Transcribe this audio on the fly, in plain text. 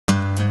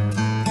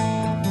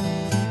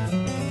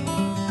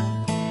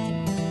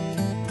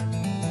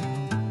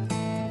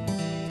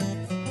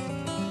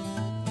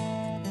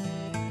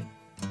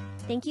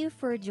Thank you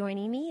for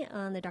joining me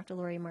on the Dr.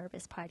 Lori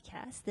Marvis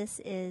podcast. This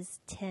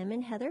is Tim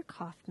and Heather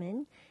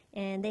Kaufman,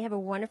 and they have a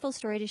wonderful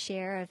story to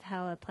share of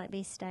how a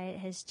plant-based diet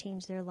has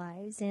changed their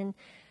lives. And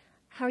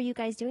how are you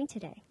guys doing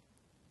today?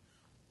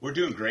 We're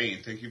doing great,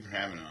 and thank you for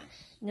having us.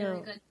 No, Very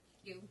good. Thank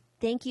you.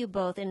 Thank you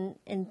both, and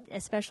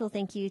a special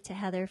thank you to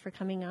Heather for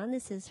coming on.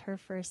 This is her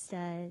first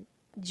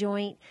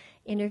joint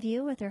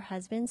interview with her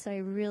husband, so I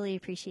really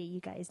appreciate you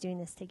guys doing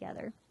this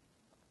together.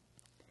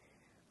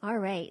 All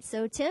right,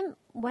 so Tim,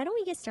 why don't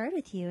we get started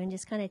with you and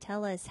just kind of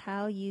tell us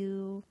how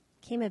you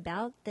came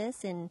about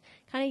this and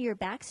kind of your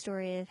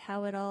backstory of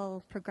how it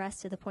all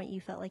progressed to the point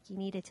you felt like you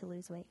needed to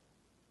lose weight.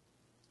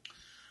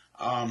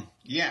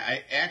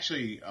 I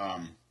actually,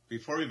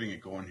 before we even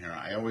get going here,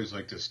 I always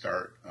like to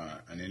start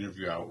an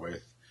interview out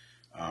with,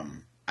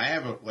 I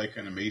have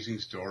an amazing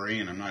story,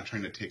 and I'm not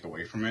trying to take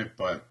away from it,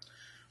 but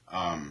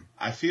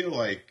I feel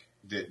like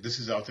that this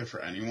is out there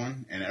for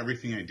anyone, and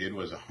everything I did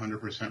was 100%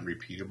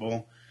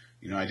 repeatable.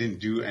 You know, I didn't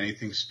do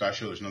anything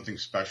special. There's nothing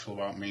special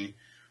about me.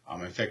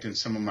 In fact, in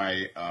some of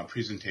my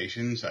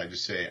presentations, I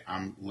just say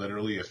I'm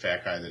literally a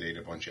fat guy that ate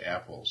a bunch of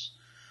apples.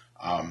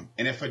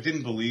 And if I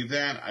didn't believe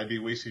that, I'd be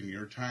wasting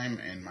your time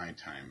and my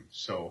time.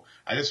 So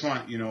I just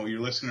want, your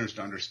listeners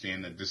to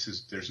understand that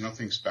there's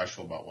nothing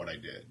special about what I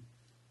did.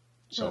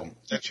 So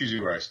that's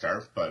usually where I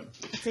start. But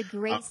it's a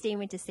great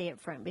statement to say up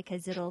front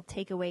because it'll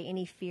take away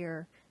any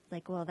fear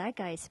like, well, that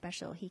guy is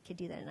special. He could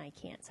do that and I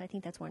can't. So I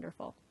think that's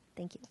wonderful.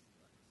 Thank you.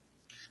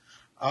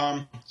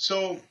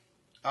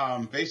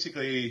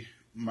 Basically,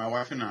 my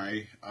wife and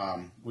I,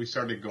 we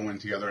started going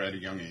together at a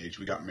young age.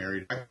 We got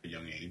married at a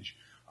young age.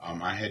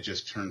 I had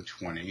just turned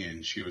 20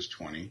 and she was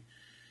 20.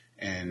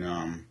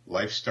 And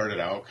life started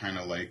out kind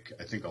of like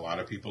I think a lot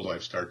of people's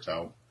life starts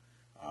out.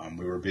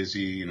 We were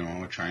busy,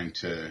 trying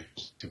to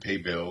pay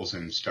bills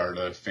and start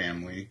a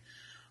family.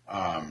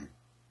 And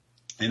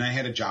I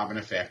had a job in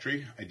a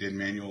factory. I did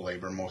manual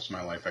labor most of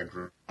my life. I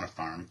grew up on a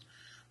farm.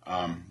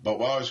 But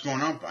while I was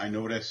growing up, I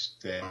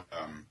noticed that,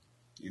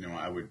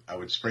 I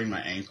would sprain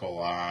my ankle a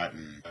lot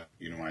and,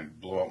 I'd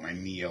blow out my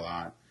knee a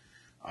lot.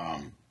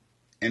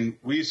 And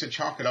we used to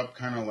chalk it up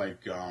kind of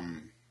like,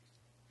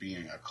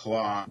 being a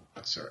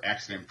klutz or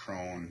accident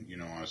prone.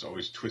 I was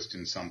always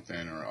twisting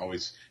something or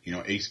always,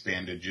 ace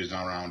bandages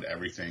around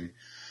everything.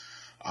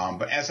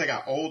 But as I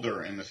got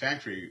older in the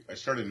factory, I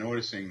started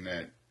noticing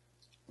that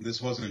this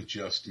wasn't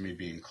just me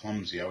being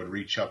clumsy. I would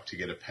reach up to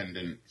get a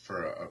pendant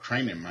for a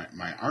crane and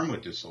my arm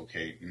would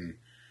dislocate and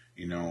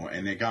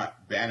it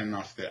got bad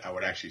enough that I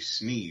would actually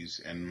sneeze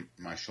and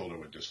my shoulder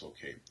would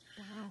dislocate.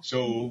 Wow.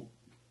 So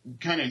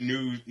kind of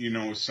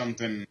knew,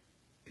 something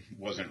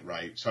wasn't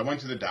right. So I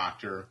went to the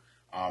doctor,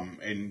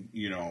 and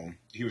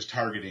he was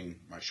targeting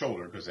my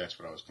shoulder because that's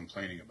what I was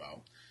complaining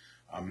about.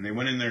 And they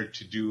went in there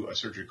to do a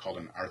surgery called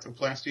an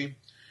arthroplasty.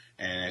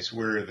 And it's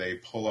where they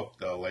pull up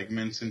the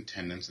ligaments and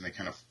tendons and they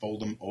kind of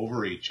fold them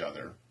over each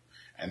other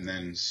and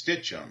then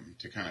stitch them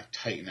to kind of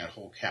tighten that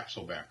whole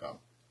capsule back up.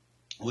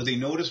 What they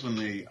noticed when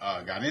they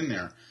got in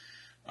there,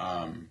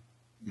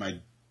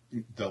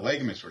 the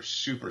ligaments were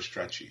super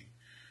stretchy.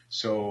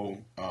 So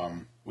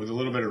with a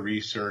little bit of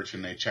research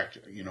and they checked,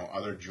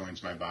 other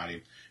joints in my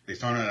body, they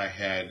found out I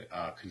had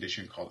a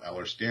condition called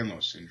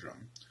Ehlers-Danlos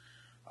syndrome.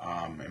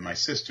 And my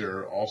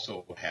sister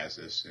also has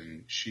this,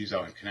 and she's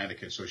out in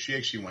Connecticut. So she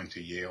actually went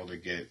to Yale to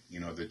get,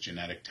 the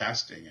genetic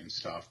testing and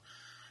stuff.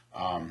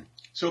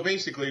 So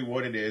basically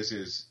what it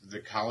is the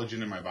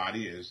collagen in my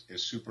body is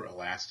super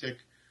elastic,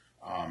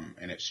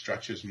 and it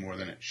stretches more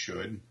than it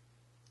should.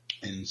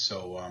 And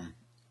so,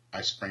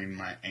 I sprained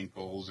my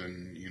ankles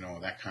and,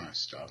 that kind of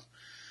stuff.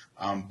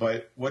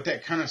 But what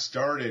that kind of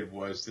started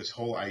was this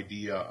whole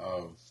idea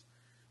of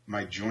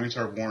my joints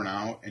are worn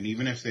out, and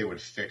even if they would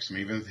fix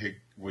me, even if they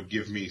would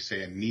give me,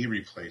 say, a knee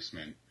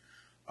replacement,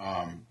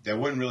 that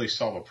wouldn't really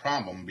solve a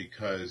problem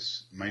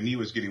because my knee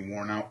was getting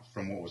worn out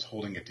from what was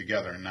holding it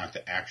together and not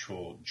the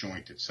actual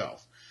joint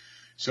itself.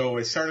 So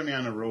it started me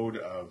on the road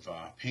of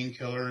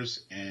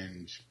painkillers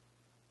and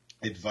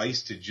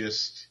advice to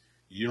just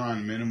you're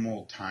on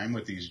minimal time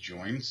with these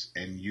joints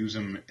and use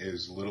them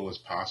as little as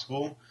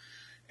possible.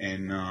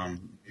 And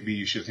maybe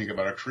you should think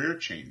about a career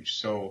change.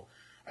 So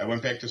I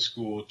went back to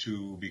school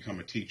to become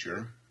a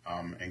teacher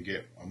and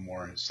get a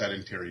more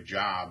sedentary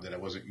job that I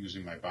wasn't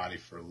using my body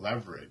for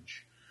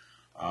leverage.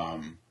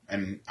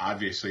 And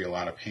obviously a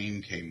lot of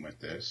pain came with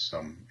this.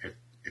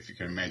 If you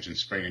can imagine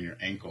spraining your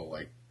ankle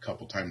like a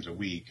couple times a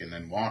week and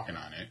then walking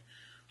on it,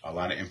 a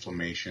lot of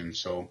inflammation.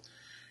 So,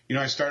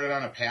 I started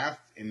on a path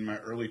in my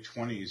early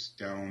 20s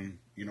down,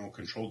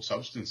 controlled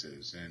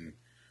substances and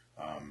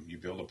you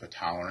build up a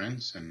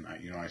tolerance. And,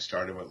 I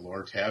started with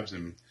Lortabs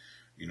and,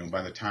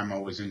 by the time I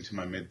was into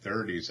my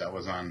mid-30s, I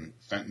was on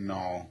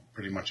fentanyl,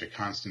 pretty much a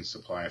constant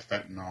supply of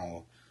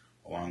fentanyl,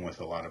 along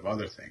with a lot of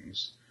other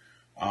things.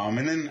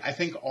 And then I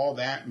think all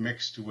that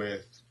mixed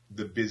with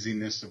the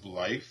busyness of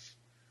life,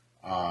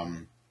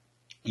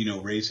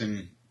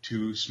 raising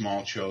two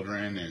small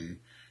children and,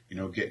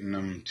 getting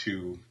them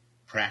to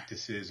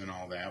practices and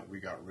all that, we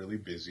got really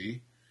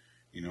busy,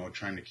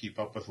 trying to keep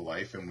up with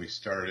life. And we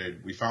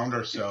found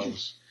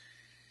ourselves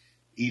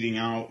eating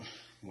out,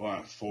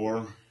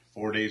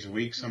 four days a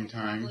week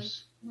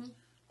sometimes.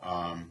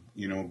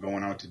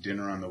 Going out to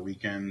dinner on the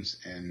weekends,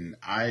 and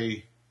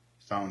I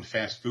found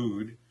fast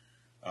food.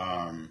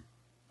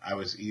 I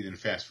was eating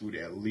fast food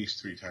at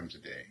least 3 times a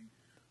day.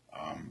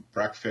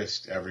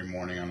 Breakfast every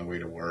morning on the way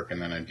to work,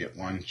 and then I'd get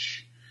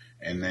lunch.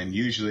 And then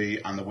usually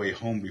on the way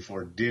home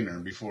before dinner,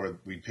 before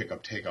we pick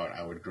up takeout,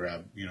 I would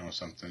grab,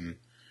 something,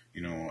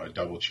 a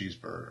double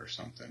cheeseburger or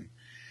something.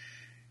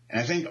 And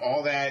I think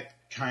all that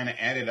kind of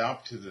added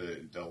up to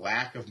the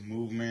lack of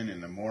movement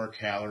and the more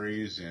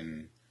calories.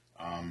 And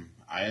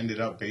I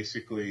ended up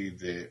basically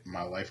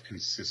my life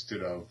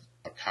consisted of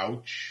a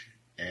couch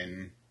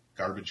and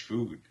garbage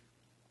food.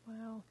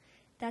 Wow.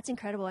 That's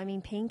incredible. I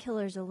mean,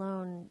 painkillers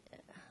alone,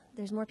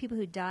 there's more people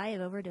who die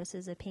of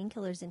overdoses of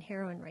painkillers than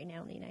heroin right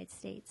now in the United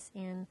States.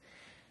 And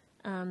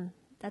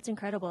that's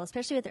incredidible,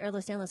 especially with the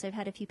Ehlers-Danlos. I've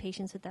had a few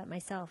patients with that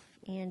myself,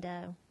 and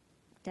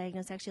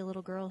diagnosed actually a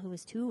little girl who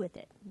was 2 with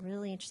it.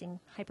 Really interesting.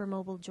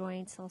 Hypermobile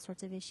joints, all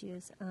sorts of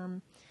issues.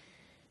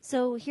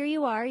 So here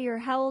you are. You're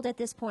how old at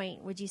this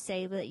point, would you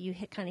say, that you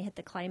kind of hit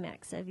the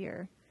climax of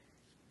your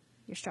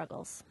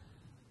struggles?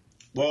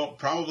 Well,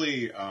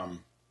 probably,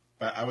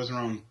 but I was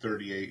around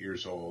 38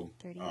 years old.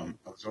 38.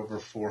 I was over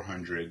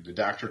 400. The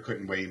doctor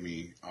couldn't weigh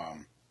me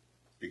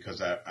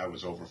because I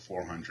was over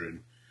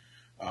 400.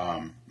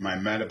 My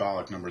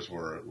metabolic numbers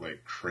were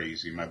like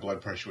crazy. My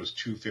blood pressure was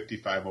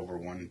 255 over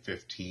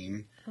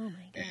 115. Oh my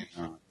gosh.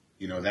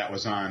 And, that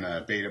was on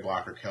a beta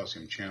blocker,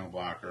 calcium channel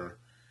blocker.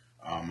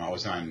 I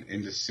was on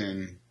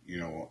Indocin,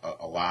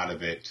 a lot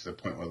of it, to the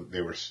point where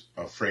they were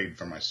afraid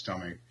for my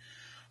stomach.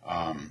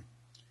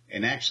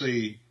 And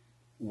actually,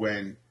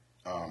 when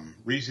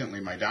recently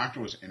my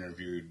doctor was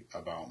interviewed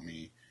about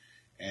me,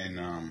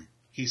 and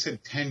he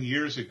said 10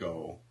 years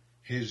ago,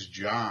 his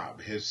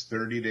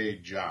 30-day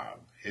job,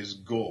 his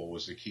goal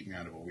was to keep me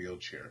out of a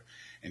wheelchair.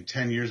 And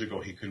 10 years ago,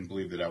 he couldn't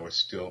believe that I was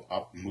still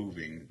up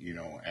moving,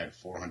 at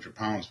 400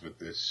 pounds with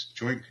this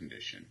joint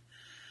condition.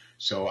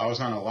 So I was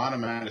on a lot of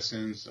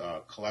medicines.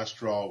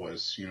 Cholesterol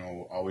was,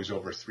 always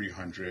over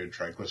 300.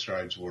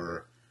 Triglycerides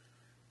were,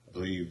 I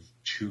believe,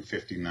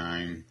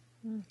 259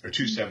 or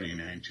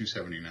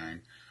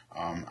 279.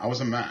 I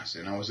was a mess,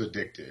 and I was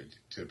addicted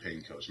to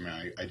painkillers. I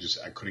mean,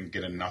 I couldn't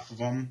get enough of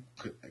them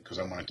because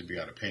I wanted to be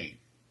out of pain.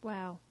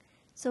 Wow.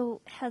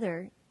 So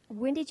Heather,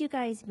 when did you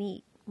guys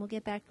meet? We'll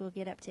get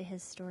up to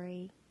his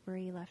story where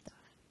he left off.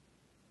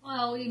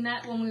 Well, we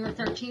met when we were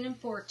 13 and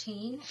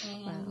 14,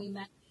 and Wow. we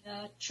met in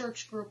a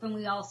church group, and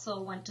we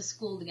also went to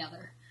school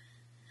together.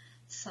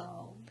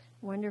 So.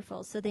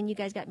 Wonderful. So then you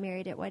guys got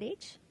married at what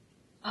age?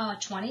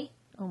 20.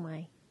 Oh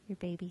my, you're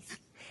babies.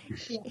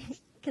 Yeah.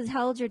 Because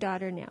how old's your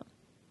daughter now?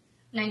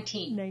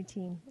 19.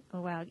 19.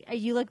 Oh wow.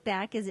 You look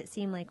back, as it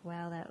seemed like,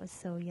 wow, that was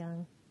so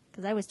young.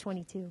 Because I was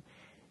 22.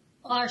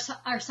 Well,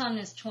 our son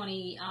is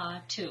 22.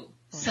 Wow.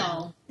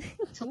 So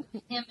to look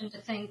at him and to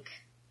think,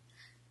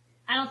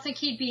 I don't think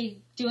he'd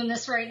be doing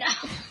this right now.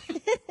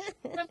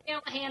 Wouldn't be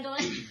able to handle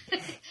it.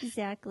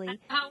 Exactly.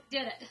 How we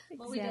did it.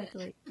 We did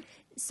Exactly.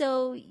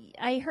 So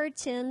I heard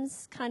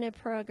Tim's kind of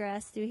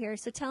progress through here.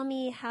 So tell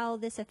me how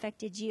this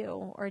affected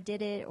you, or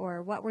did it,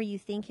 or what were you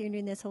thinking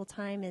during this whole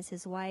time as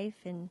his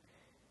wife and,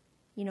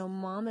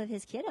 mom of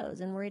his kiddos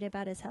and worried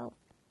about his health?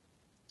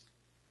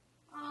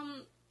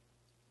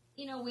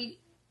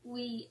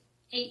 We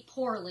ate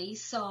poorly,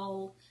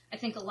 so I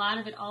think a lot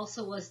of it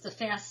also was the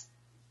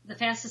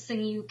fastest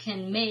thing you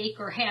can make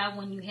or have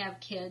when you have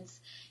kids.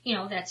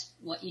 That's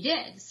what you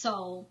did.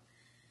 So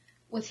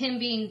with him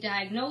being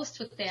diagnosed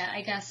with that,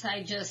 I guess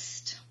I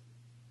just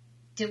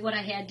did what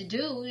I had to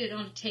do,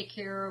 to take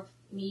care of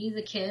me,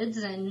 the kids,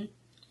 and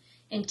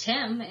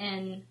Tim.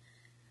 And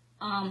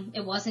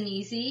it wasn't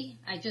easy.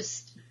 I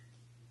just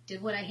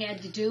did what I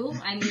had to do.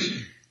 I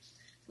mean,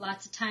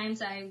 lots of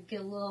times I would get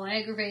a little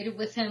aggravated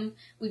with him.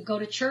 We'd go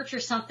to church or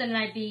something, and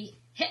I'd be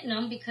hitting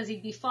him because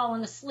he'd be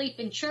falling asleep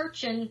in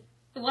church, and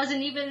it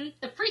wasn't even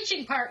the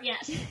preaching part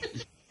yet.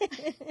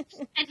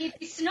 And he'd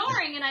be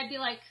snoring, and I'd be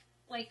like,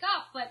 wake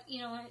up. But,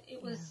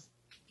 it was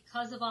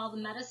because of all the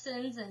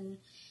medicines, and,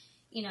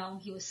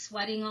 he was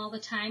sweating all the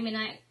time, and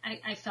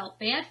I felt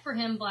bad for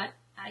him, but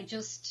I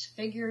just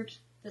figured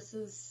this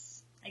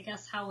is, I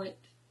guess, how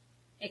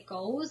it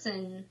goes,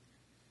 and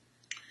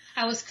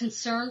I was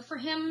concerned for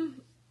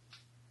him,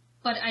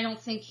 but I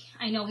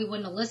know he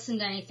wouldn't have listened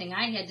to anything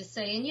I had to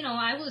say, and,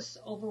 I was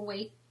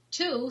overweight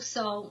too,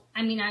 so,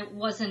 I mean, I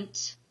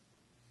wasn't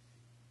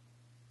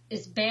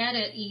as bad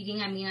at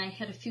eating. I mean, I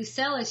had a few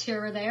salads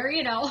here or there,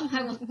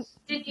 I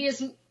didn't eat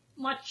as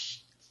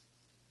much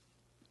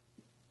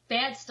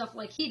bad stuff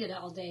like he did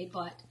all day,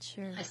 but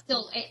Sure. I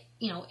still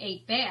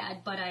ate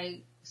bad, but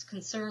I was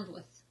concerned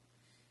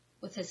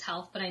with his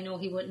health, but I know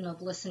he wouldn't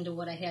have listened to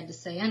what I had to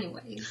say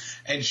anyways.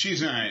 And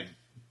she's not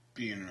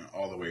being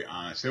all the way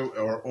honest,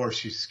 or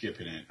she's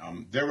skipping it.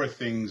 There were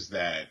things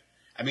that,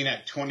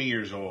 at 20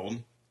 years old,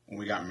 when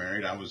we got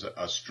married, I was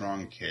a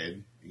strong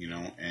kid,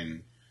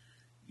 and,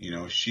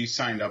 she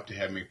signed up to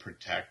have me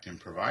protect and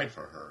provide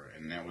for her,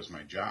 and that was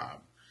my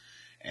job.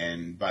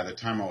 And by the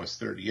time I was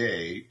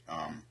 38,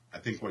 I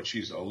think what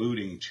she's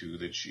alluding to,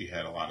 that she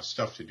had a lot of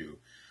stuff to do.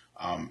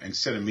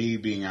 Instead of me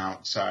being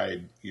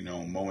outside,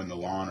 mowing the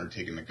lawn or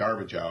taking the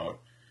garbage out,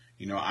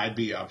 I'd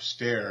be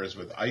upstairs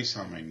with ice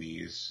on my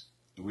knees.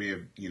 We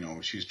have,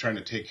 she's trying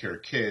to take care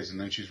of kids,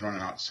 and then she's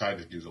running outside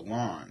to do the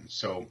lawn.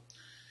 So,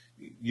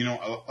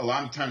 a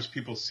lot of times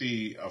people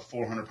see a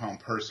 400-pound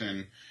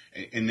person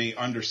and they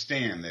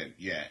understand that,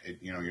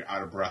 you're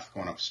out of breath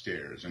going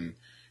upstairs. And,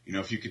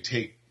 if you could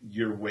take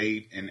your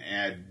weight and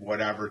add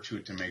whatever to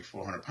it to make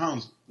 400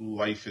 pounds,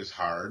 life is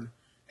hard.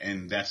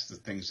 And that's the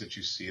things that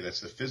you see. That's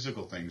the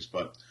physical things.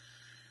 But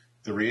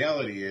the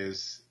reality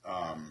is,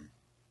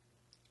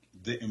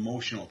 the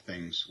emotional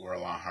things were a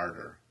lot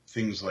harder.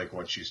 Things like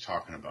what she's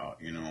talking about,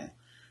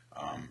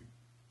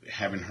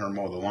 having her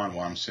mow the lawn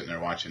while I'm sitting there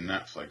watching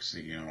Netflix.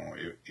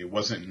 It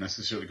wasn't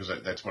necessarily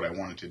because that's what I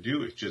wanted to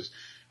do. It's just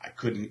I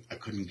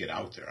couldn't get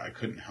out there. I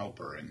couldn't help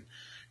her. And,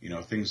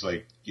 things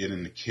like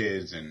getting the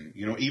kids and,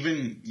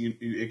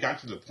 it got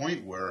to the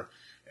point where,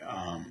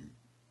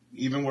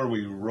 even where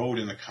we rode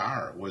in the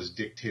car was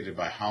dictated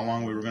by how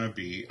long we were going to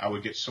be. I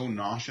would get so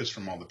nauseous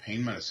from all the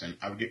pain medicine,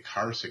 I would get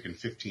car sick in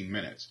 15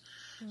 minutes.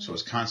 So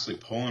it's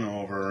constantly pulling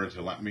over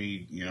to let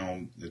me,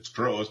 it's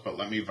gross, but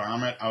let me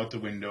vomit out the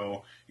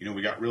window.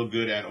 We got real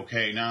good at,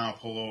 okay, now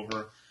pull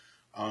over.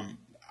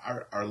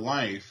 Our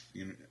life,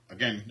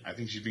 again, I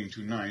think she's being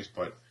too nice,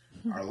 but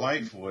our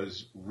life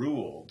was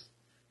ruled,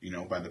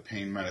 by the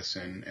pain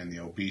medicine and the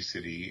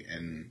obesity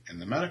and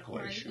the medical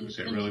issues.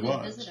 It really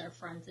was. Visit our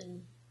friends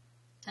in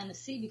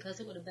Tennessee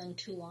because it would have been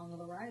too long of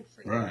a ride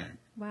for you. Right.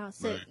 Wow.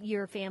 So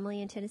your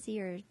family in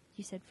Tennessee, or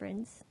you said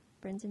friends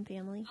and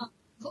family?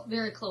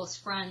 Very close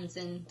friends,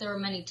 and there were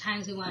many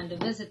times we wanted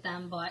to visit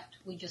them, but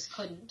we just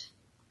couldn't.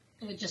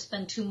 It would just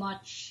been too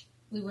much.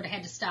 We would have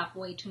had to stop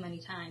way too many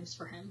times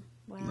for him.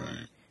 Wow.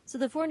 Right. So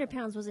the 400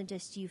 pounds wasn't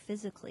just you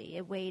physically.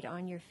 It weighed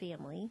on your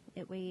family.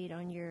 It weighed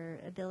on your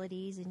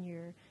abilities and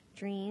your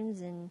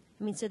dreams. And,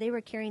 so they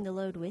were carrying the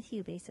load with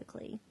you,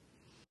 basically.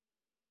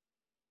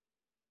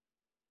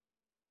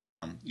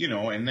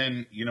 And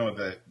then,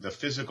 the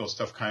physical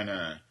stuff kind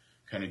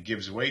of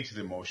gives way to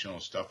the emotional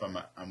stuff.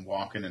 I'm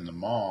walking in the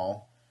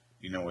mall,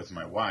 with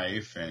my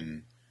wife,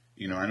 and,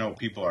 I know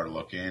people are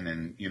looking,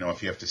 and,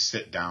 if you have to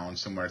sit down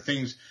somewhere,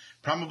 things,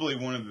 probably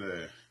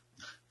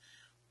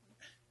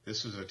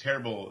this was a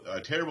terrible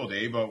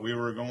day, but we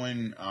were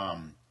going,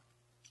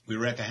 we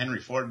were at the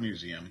Henry Ford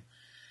Museum,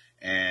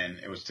 and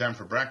it was time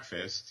for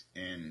breakfast,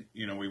 and,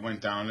 we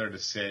went down there to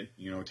sit,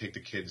 take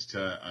the kids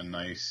to a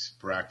nice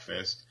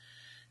breakfast,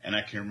 and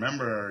I can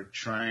remember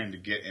trying to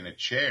get in a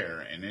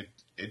chair, and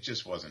it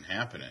just wasn't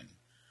happening.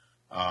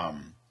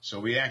 So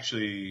we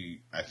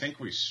actually, I think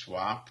we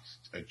swapped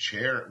a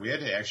chair. We had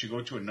to actually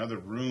go to another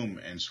room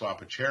and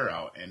swap a chair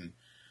out. And,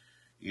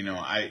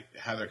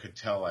 Heather could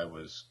tell I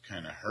was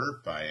kind of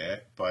hurt by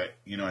it. But,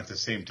 at the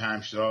same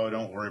time, she said, oh,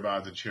 don't worry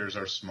about it. The chairs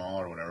are small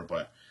or whatever.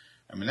 But,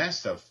 that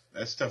stuff,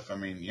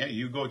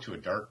 you go to a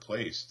dark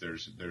place.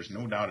 There's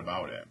no doubt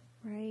about it.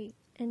 Right.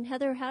 And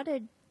Heather, how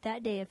did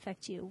that day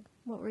affect you?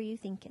 What were you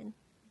thinking?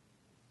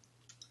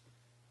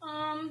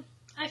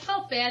 I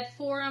felt bad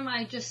for him.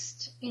 I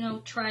just,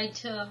 tried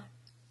to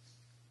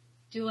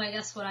do, I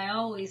guess, what I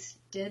always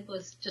did,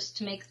 was just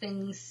to make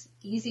things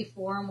easy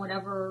for him,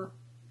 whatever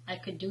I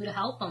could do to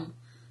help him.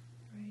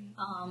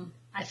 Right.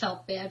 I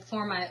felt bad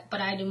for him,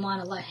 but I didn't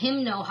want to let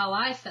him know how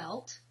I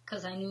felt,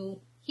 because I knew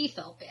he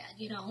felt bad,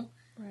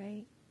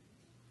 Right.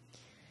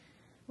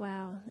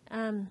 Wow.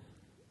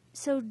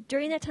 So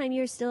during that time,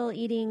 you're still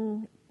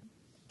eating,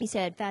 you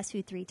said fast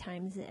food 3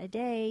 times a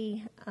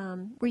day.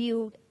 Were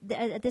you,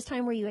 at this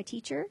time, were you a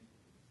teacher?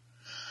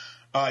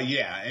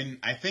 Yeah. And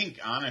I think,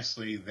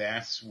 honestly,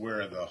 that's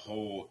where the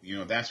whole,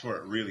 that's where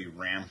it really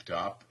ramped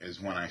up,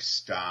 is when I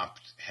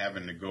stopped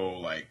having to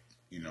go,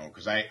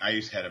 because I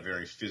used to have a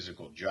very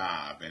physical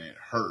job, and it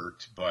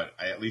hurt, but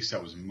at least I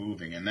was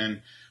moving. And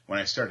then when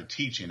I started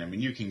teaching,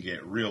 you can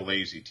get real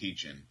lazy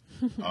teaching.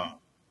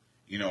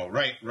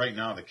 Right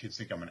now the kids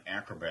think I'm an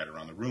acrobat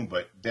around the room,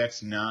 but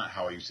that's not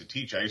how I used to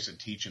teach. I used to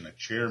teach in a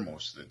chair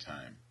most of the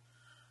time.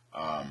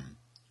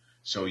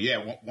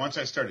 Once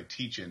I started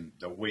teaching,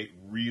 the weight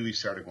really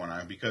started going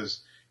on,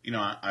 because,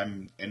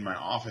 I'm in my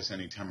office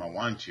anytime I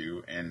want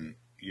to, and,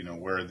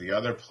 where the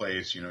other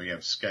place, you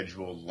have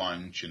scheduled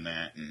lunch and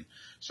that. And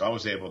so I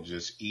was able to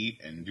just eat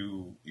and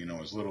do,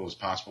 as little as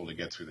possible to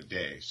get through the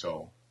day.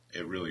 So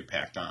it really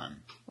packed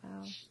on.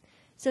 Wow.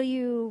 So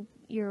you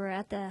were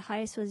at the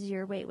highest,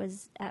 your weight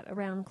was at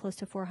around close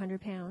to 400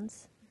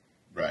 pounds.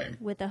 Right.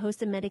 With a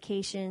host of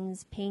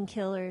medications,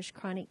 painkillers,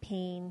 chronic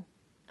pain,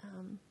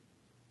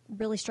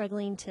 really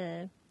struggling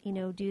to,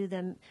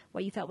 do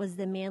what you felt was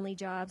the manly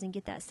jobs and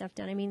get that stuff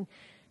done.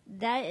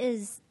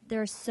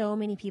 There are so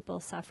many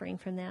people suffering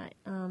from that,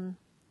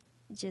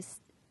 just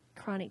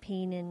chronic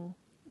pain and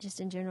just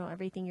in general,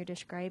 everything you're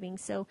describing.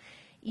 So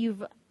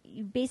you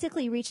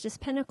basically reached this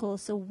pinnacle.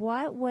 So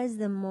what was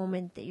the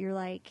moment that you're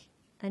like,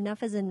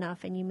 enough is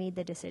enough, and you made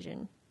the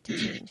decision to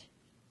change?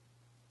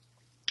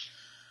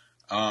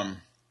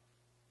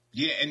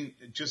 Yeah, and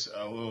just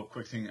a little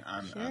quick thing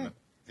on Sure. the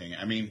thing.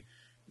 I mean,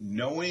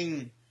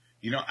 knowing,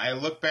 I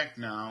look back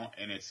now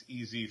and it's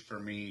easy for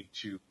me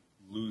to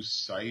lose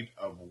sight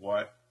of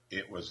what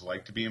it was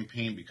like to be in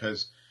pain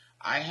because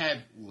I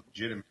had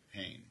legitimate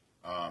pain.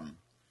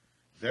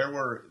 There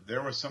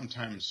were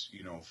sometimes,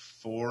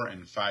 4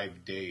 and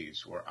 5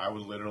 days where I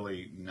would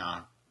literally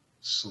not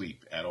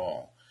sleep at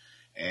all.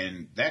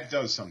 And that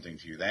does something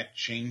to you. That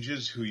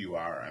changes who you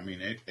are. I mean,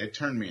 it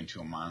turned me into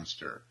a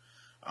monster.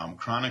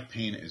 Chronic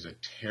pain is a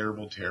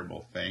terrible,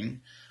 terrible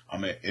thing.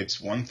 It's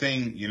one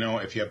thing,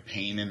 if you have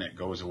pain and it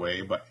goes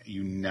away, but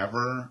you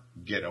never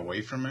get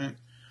away from it.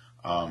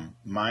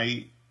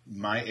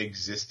 My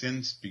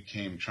existence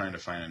became trying to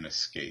find an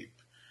escape.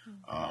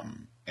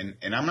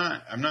 And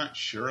I'm not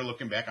sure,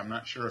 looking back, I'm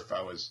not sure if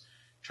I was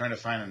trying to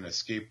find an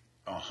escape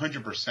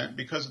 100%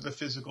 because of the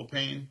physical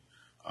pain.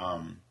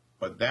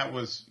 But that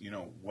was,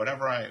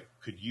 whatever I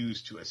could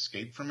use to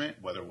escape from it,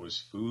 whether it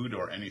was food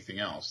or anything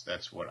else,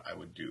 that's what I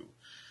would do.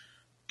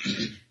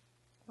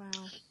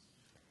 Wow.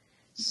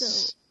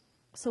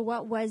 So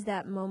what was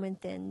that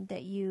moment then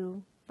that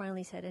you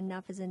finally said,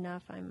 enough is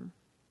enough, I'm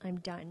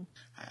done?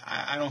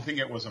 I don't think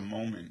it was a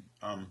moment.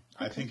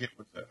 I think it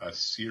was a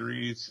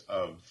series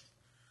of,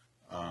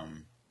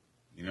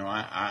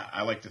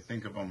 I like to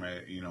think of them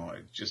as,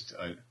 just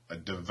a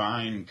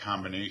divine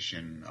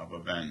combination of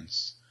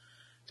events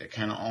that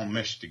kind of all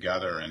mesh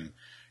together. And,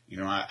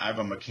 I have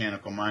a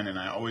mechanical mind and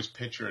I always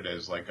picture it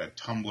as like a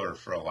tumbler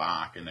for a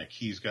lock, and the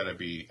key's got to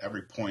be,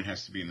 every point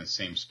has to be in the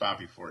same spot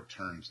before it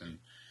turns.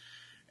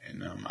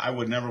 And I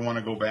would never want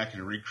to go back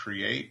and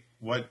recreate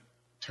what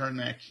turned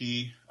that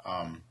key.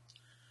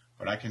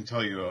 But I can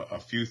tell you a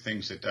few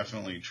things that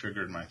definitely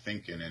triggered my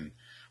thinking. And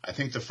I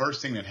think the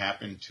first thing that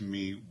happened to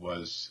me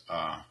was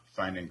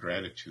finding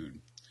gratitude.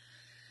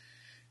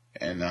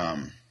 And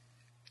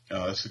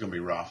this is going to be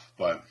rough,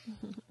 but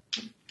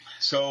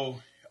so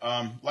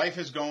life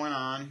is going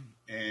on,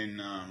 and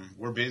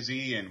we're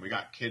busy, and we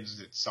got kids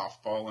at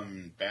softball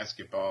and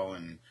basketball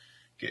and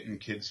getting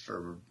kids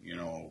for,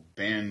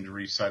 band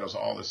recitals,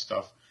 all this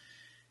stuff.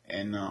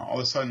 And all of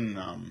a sudden,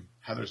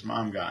 Heather's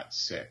mom got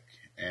sick.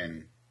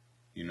 And,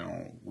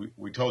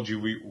 we told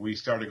you we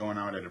started going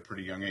out at a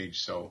pretty young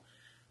age. So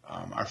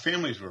our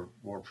families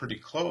were pretty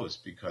close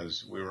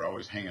because we were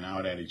always hanging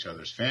out at each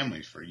other's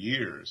families for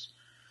years.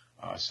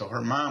 So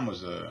her mom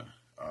was a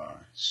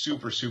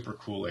super, super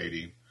cool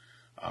lady.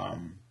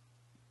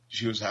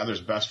 She was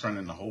Heather's best friend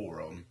in the whole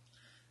world.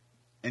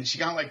 And she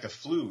got like the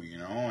flu,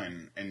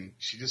 and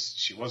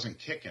she wasn't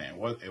kicking it.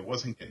 It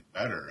wasn't getting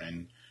better.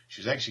 And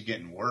she was actually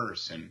getting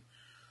worse. And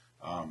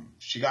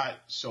she got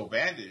so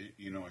bad that,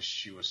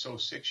 she was so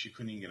sick she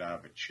couldn't even get out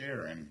of a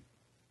chair. And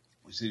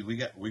we said, we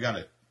got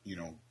to,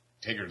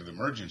 take her to the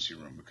emergency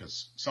room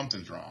because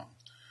something's wrong.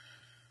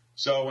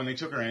 So when they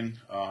took her in,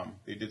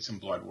 they did some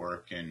blood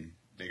work and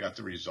they got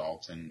the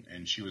results,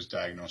 and she was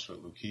diagnosed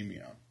with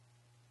leukemia.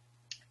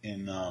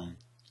 And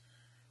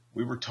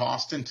we were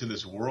tossed into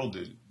this world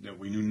that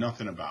we knew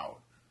nothing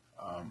about.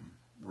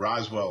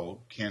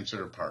 Roswell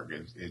Cancer Park,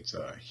 it's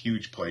a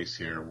huge place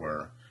here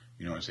where,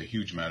 it's a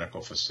huge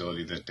medical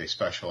facility that they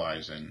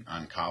specialize in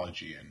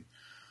oncology. And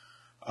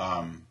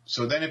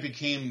so then it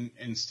became,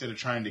 instead of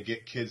trying to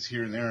get kids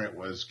here and there, it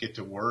was get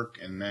to work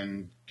and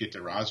then get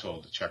to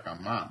Roswell to check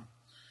on mom.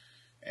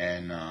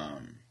 And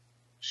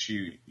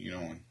she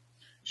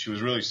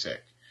was really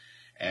sick.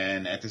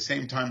 And at the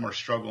same time we're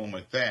struggling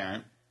with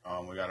that,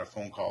 we got a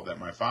phone call that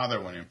my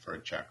father went in for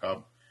a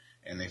checkup,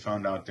 and they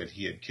found out that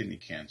he had kidney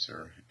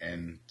cancer,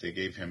 and they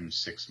gave him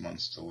 6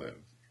 months to live.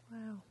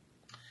 Wow.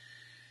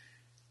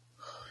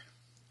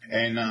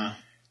 And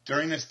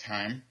during this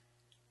time,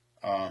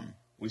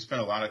 we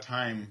spent a lot of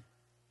time,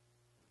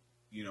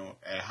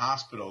 at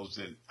hospitals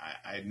that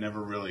I had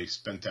never really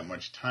spent that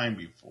much time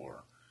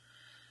before.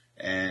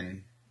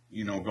 And,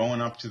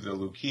 going up to the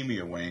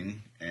leukemia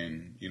wing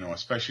and,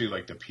 especially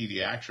like the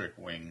pediatric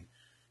wing,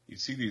 you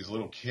see these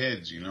little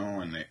kids,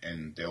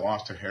 and they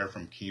lost their hair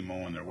from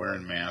chemo and they're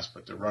wearing masks,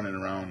 but they're running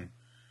around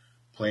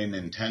playing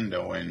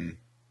Nintendo. And,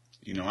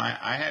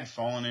 I had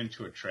fallen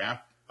into a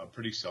trap, a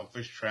pretty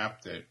selfish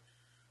trap that,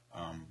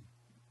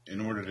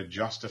 in order to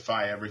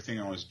justify everything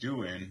I was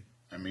doing,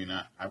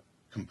 I'm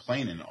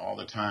complaining all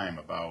the time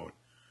about,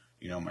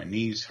 my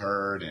knees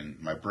hurt and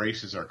my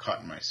braces are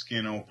cutting my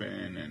skin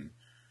open and,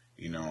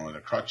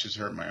 the crutches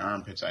hurt my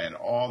armpits. I had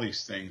all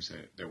these things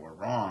that were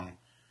wrong.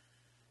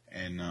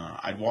 And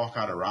I'd walk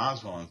out of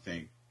Roswell and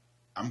think,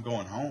 I'm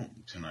going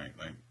home tonight.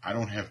 Like, I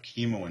don't have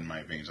chemo in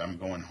my veins. I'm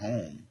going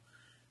home.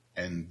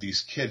 And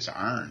these kids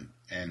aren't.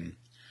 And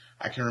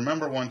I can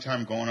remember one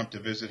time going up to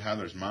visit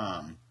Heather's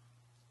mom,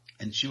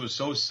 and she was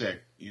so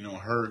sick,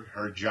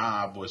 her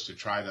job was to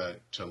try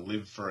to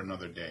live for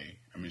another day.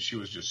 She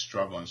was just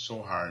struggling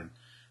so hard,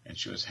 and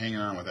she was hanging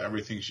on with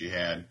everything she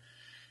had.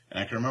 And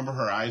I can remember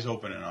her eyes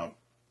opening up,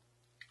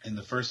 and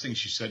the first thing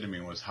she said to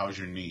me was, "How's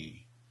your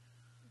knee?"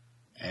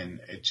 And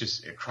it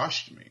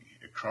crushed me.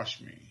 It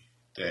crushed me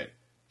that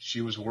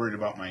she was worried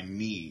about my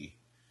knee,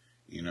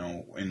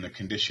 in the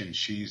condition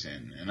she's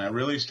in. And I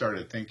really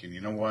started thinking,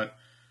 you know what?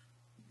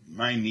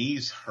 my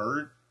knees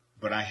hurt,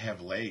 but I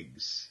have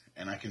legs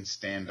and I can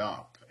stand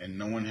up and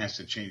no one has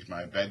to change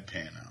my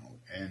bedpan out.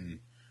 And,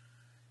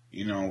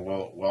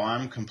 while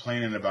I'm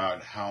complaining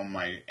about how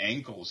my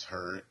ankles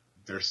hurt,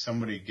 there's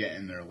somebody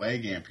getting their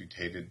leg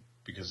amputated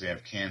because they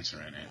have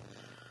cancer in it.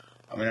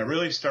 I mean, I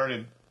really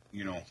started,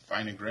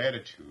 finding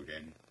gratitude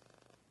and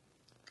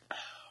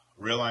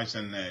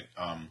realizing that,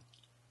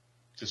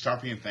 to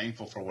start being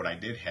thankful for what I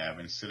did have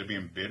instead of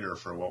being bitter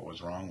for what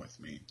was wrong with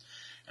me.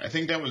 And I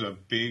think that was a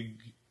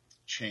big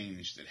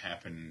change that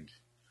happened.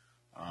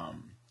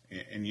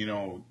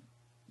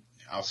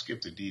 I'll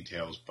skip the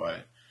details,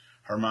 but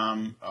her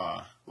mom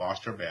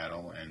lost her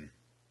battle, and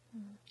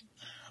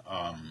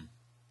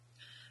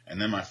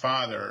then my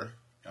father,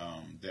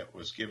 that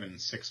was given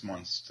 6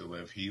 months to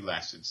live, he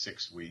lasted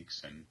 6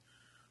 weeks, and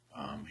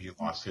he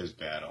lost his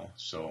battle.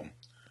 So,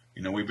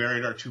 we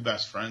buried our two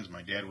best friends.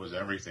 My dad was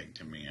everything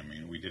to me. I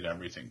mean, we did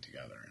everything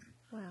together. And,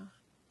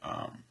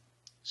 wow.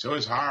 So it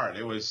was hard.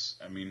 It was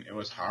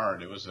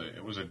hard. It was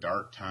a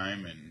dark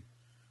time, and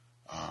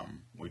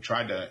we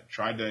tried to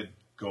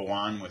go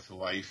on with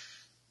life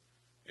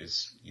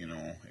as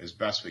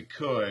best we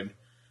could.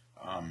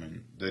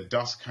 And the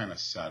dust kind of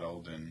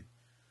settled, and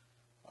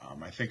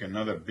I think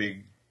another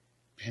big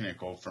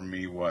pinnacle for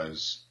me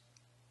was,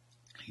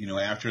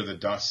 after the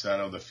dust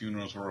settled, the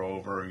funerals were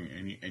over,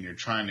 and you're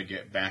trying to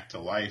get back to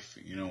life,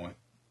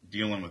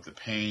 dealing with the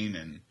pain.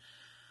 And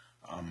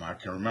I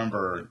can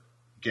remember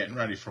getting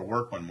ready for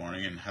work one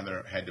morning, and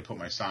Heather had to put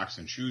my socks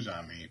and shoes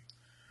on me.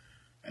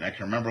 And I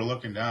can remember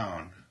looking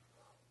down,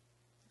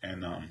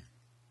 and you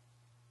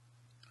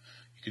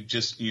could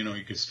just,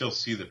 you could still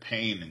see the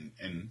pain.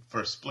 And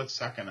for a split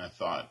second, I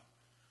thought,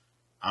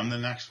 I'm the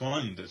next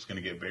one that's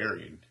going to get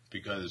buried,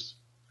 because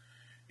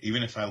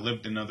even if I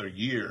lived another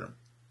year,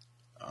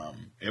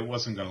 it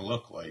wasn't going to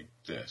look like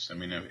this. I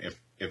mean,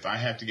 if I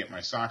have to get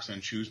my socks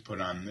and shoes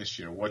put on this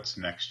year, what's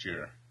next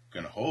year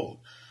going to hold?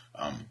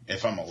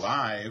 If I'm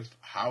alive,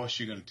 how is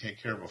she going to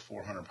take care of a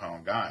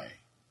 400-pound guy?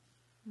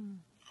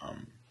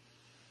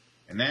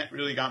 And that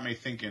really got me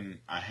thinking,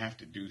 I have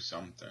to do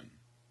something.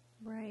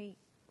 Right.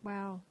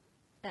 Wow.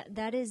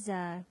 That is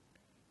a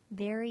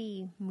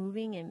very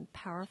moving and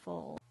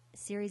powerful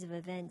series of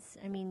events.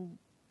 I mean,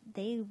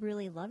 they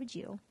really loved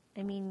you.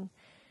 I mean,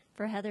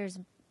 for Heather's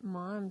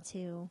mom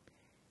to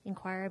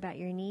inquire about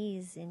your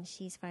knees and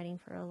she's fighting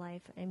for her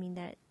life, I mean,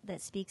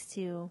 that speaks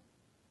to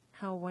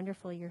how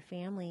wonderful your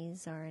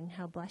families are and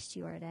how blessed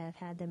you are to have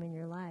had them in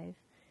your life.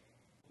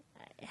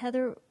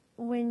 Heather,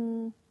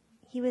 when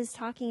he was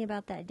talking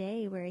about that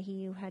day where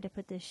he had to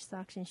put the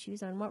socks and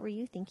shoes on, what were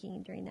you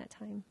thinking during that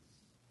time?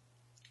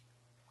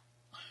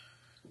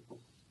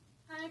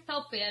 I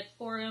felt bad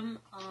for him,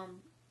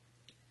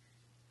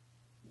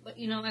 but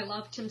I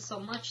loved him so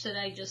much that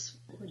I just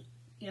would,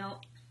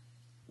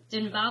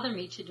 didn't bother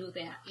me to do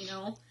that.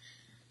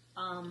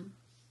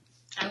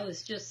 I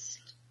was just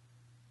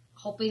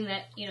hoping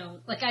that,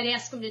 like I'd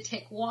ask him to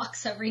take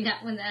walks every now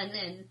and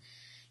then,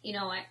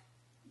 and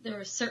there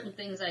were certain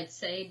things I'd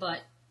say, but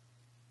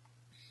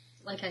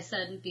like I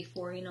said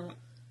before,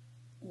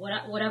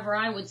 whatever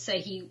I would say,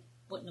 he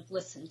wouldn't have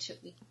listened to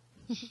me.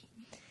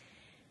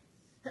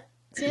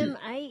 Tim,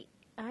 I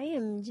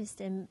am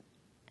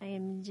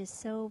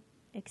just so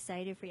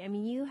excited for you. I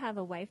mean, you have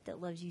a wife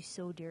that loves you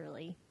so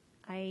dearly.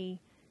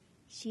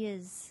 She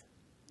is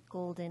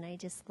golden. I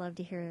just love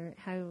to hear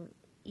how,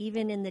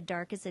 even in the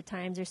darkest of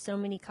times, there's so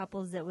many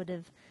couples that would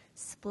have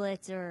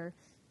split or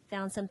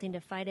found something to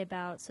fight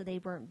about so they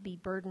weren't be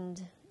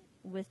burdened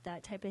with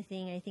that type of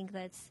thing. I think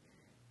that's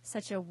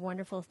such a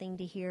wonderful thing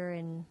to hear,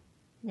 and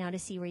now to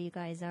see where you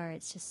guys are,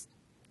 it's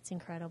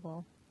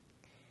incredible.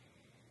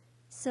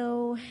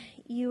 So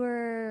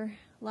you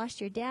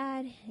lost your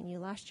dad, and you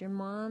lost your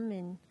mom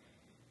and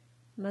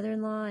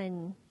mother-in-law,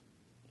 and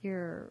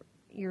you're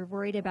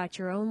worried about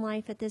your own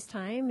life at this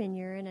time, and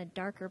you're in a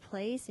darker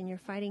place, and you're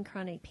fighting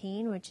chronic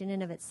pain, which in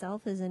and of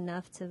itself is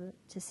enough to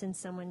send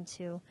someone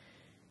to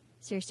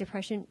serious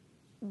depression.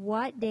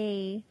 What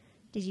day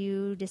did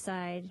you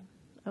decide,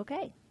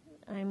 okay,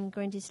 I'm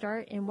going to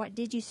start, and what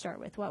did you start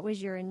with? What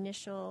was your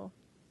initial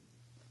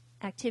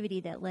activity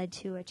that led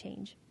to a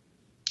change?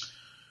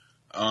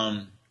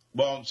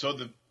 Well, so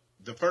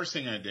the first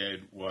thing I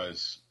did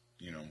was,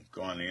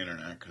 go on the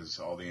internet, because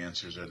all the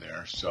answers are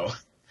there. So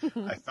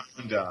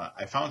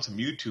I found some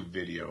YouTube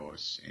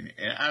videos, and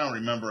I don't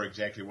remember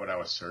exactly what I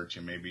was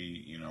searching.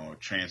 Maybe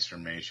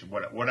transformation,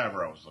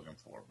 whatever I was looking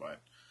for.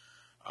 But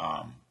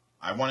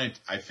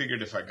I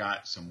figured if I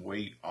got some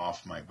weight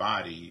off my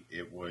body,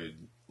 it would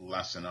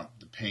lessen up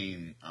the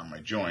pain on my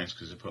joints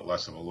because it put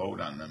less of a load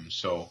on them.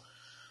 So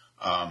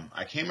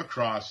I came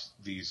across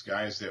these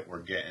guys that were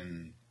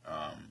getting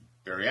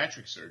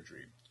bariatric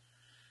surgery,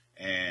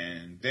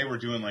 and they were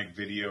doing like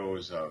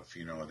videos of,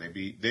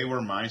 they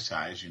were my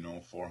size,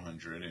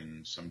 400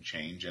 and some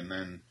change, and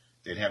then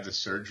they'd have the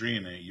surgery,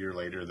 and a year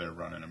later they're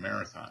running a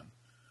marathon.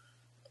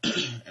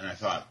 And I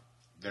thought,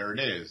 there it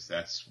is.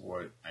 That's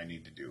what I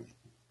need to do.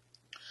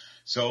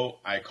 So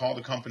I called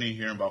a company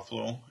here in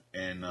Buffalo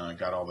and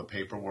got all the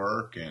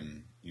paperwork,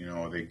 and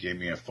they gave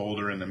me a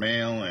folder in the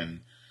mail,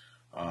 and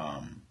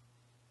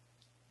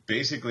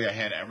basically I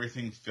had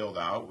everything filled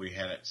out. We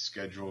had it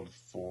scheduled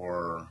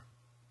for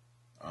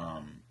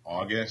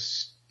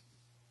August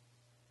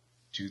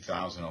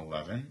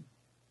 2011,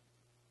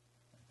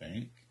 I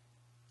think.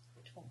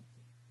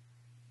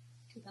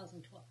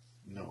 2012.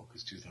 No,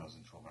 because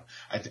 2012.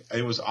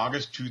 It was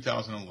August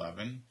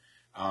 2011.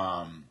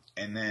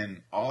 And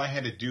then all I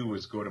had to do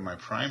was go to my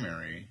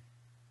primary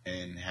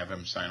and have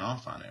him sign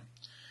off on it.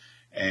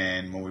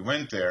 And when we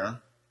went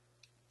there,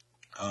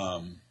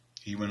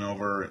 he went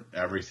over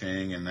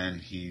everything, and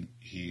then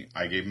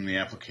I gave him the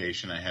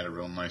application. I had a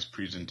real nice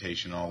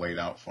presentation all laid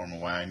out for him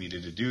why I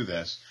needed to do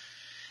this.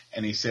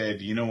 And he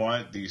said, you know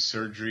what, these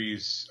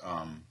surgeries,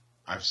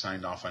 I've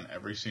signed off on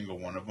every single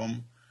one of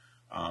them.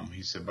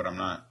 He said, but I'm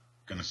not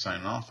going to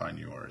sign off on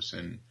yours.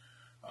 And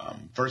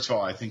first of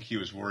all, I think he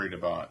was worried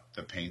about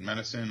the pain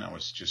medicine. I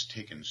was just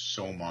taking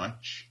so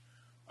much.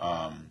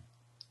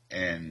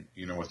 And,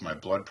 with my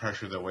blood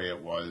pressure the way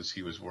it was,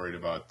 he was worried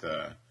about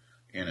the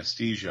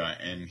anesthesia.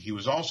 And he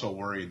was also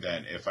worried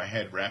that if I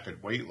had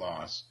rapid weight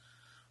loss,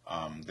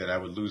 that I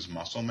would lose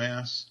muscle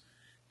mass.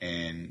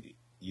 And,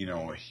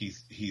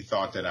 he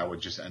thought that I would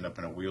just end up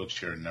in a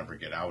wheelchair and never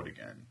get out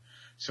again.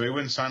 So he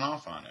wouldn't sign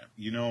off on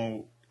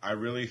it. I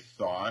really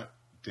thought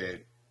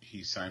that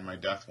he signed my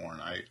death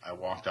warrant. I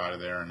walked out of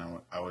there,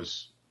 and I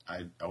was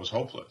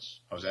hopeless.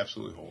 I was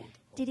absolutely hopeless.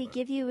 Did he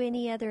give you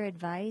any other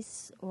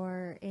advice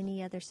or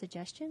any other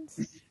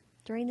suggestions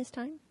during this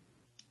time?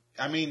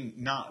 I mean,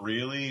 not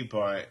really,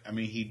 but I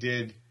mean, he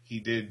did,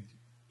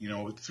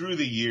 through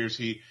the years,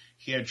 he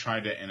had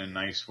tried it in a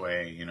nice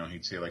way.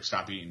 He'd say like,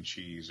 stop eating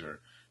cheese, or,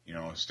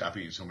 stop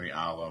eating so many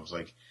olives.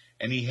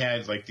 And he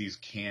had like these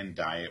canned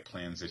diet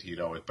plans that he'd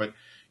always, but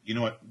you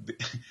know what?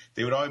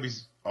 They would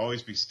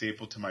always be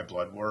stapled to my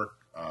blood work.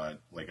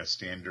 Like a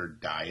standard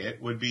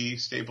diet would be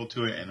stapled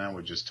to it, and I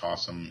would just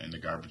toss them in the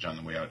garbage on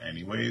the way out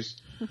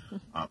anyways,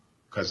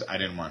 because I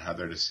didn't want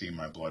Heather to see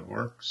my blood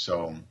work.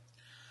 So,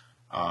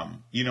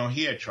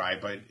 he had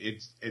tried, but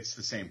it's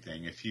the same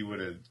thing. If he would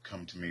have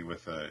come to me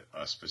with a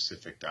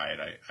specific diet,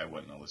 I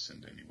wouldn't have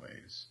listened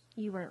anyways.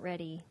 You weren't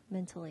ready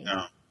mentally.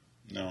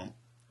 No.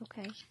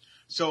 Okay.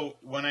 So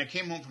when I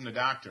came home from the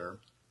doctor,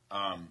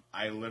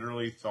 I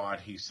literally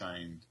thought he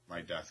signed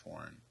my death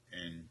warrant.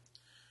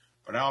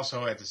 But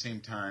also at the same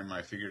time,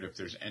 I figured if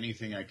there's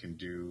anything I can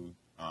do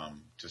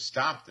to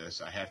stop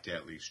this, I have to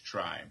at least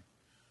try.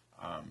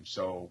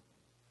 So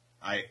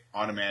I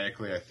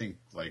automatically, I think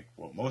like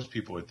what most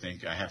people would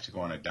think, I have to go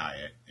on a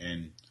diet.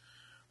 And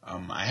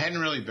I hadn't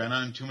really been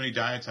on too many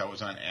diets. I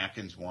was on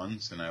Atkins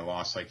once, and I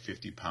lost like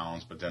 50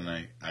 pounds, but then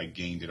I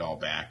gained it all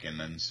back and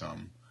then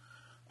some.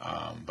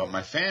 But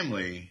my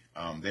family,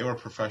 they were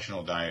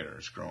professional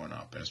dieters growing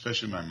up, and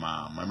especially my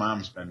mom. My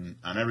mom's been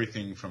on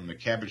everything from the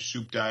cabbage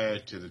soup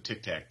diet to the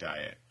Tic Tac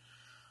diet.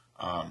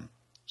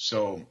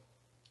 So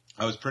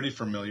I was pretty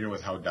familiar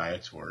with how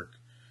diets work.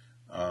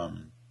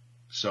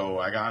 So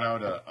I got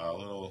out a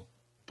little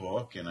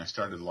book, and I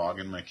started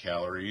logging my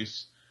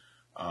calories.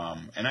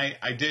 And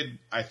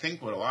I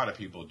think what a lot of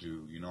people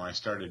do, I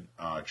started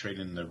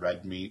trading the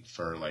red meat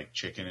for like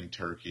chicken and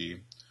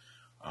turkey.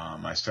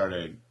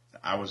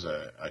 I was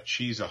a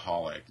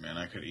cheeseaholic, man.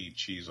 I could eat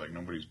cheese like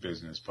nobody's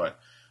business, but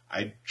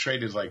I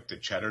traded like the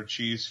cheddar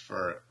cheese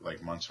for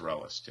like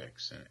mozzarella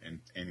sticks,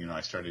 and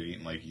I started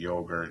eating like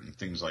yogurt and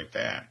things like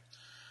that.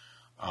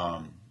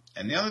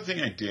 And the other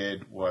thing I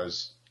did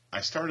was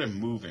I started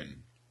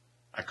moving.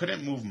 I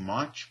couldn't move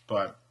much,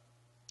 but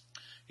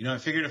I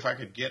figured if I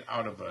could get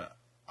out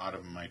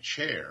of my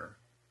chair,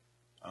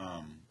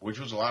 which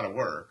was a lot of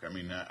work. I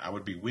mean, I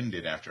would be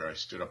winded after I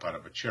stood up out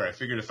of a chair. I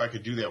figured if I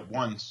could do that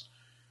once,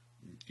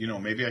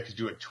 maybe I could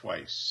do it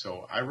twice.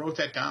 So I wrote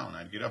that down.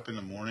 I'd get up in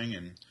the morning,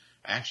 and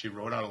I actually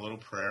wrote out a little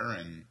prayer,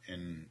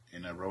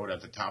 and I wrote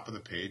at the top of the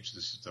page,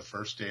 this is the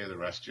first day of the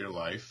rest of your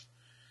life.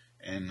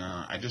 And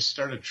I just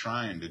started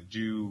trying to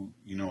do,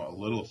 a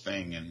little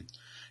thing. And,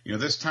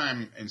 this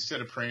time,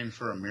 instead of praying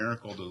for a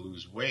miracle to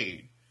lose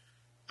weight,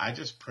 I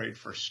just prayed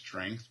for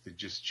strength to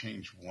just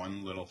change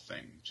one little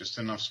thing, just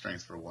enough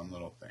strength for one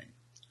little thing.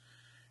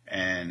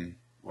 And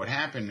what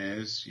happened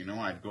is,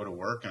 I'd go to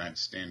work and I'd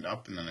stand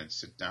up, and then I'd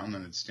sit down,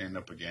 then I'd stand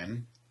up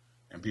again.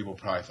 And people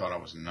probably thought I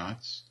was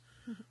nuts.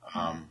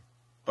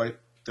 But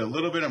the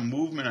little bit of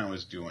movement I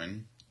was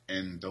doing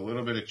and the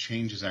little bit of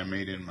changes I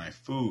made in my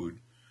food,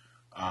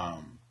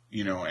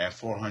 at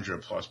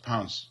 400 plus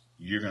pounds,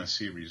 you're going to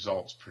see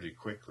results pretty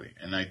quickly.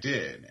 And I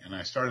did. And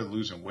I started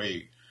losing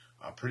weight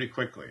pretty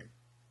quickly.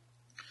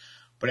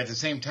 But at the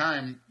same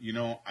time,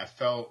 I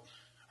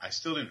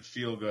still didn't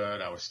feel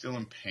good. I was still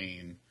in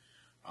pain.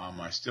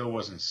 I still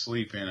wasn't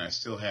sleeping. I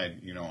still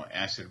had,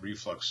 acid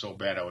reflux so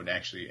bad I would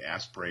actually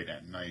aspirate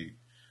at night.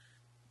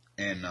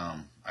 And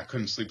I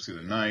couldn't sleep through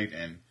the night.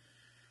 And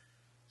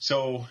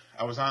so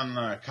I was on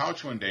the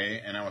couch one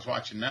day, and I was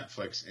watching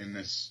Netflix, and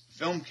this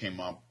film came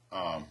up,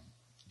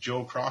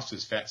 Joe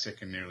Cross's Fat,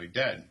 Sick, and Nearly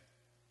Dead.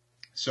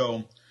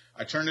 So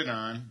I turned it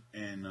on,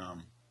 and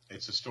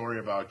it's a story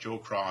about Joe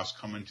Cross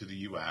coming to the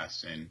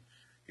U.S., and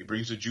he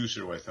brings a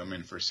juicer with him,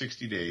 and for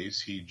 60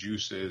 days he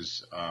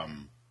juices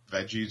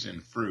veggies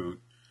and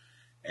fruit,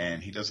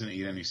 and he doesn't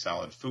eat any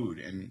solid food.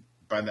 And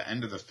by the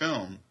end of the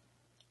film,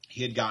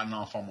 he had gotten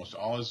off almost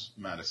all his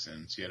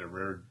medicines. He had a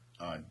rare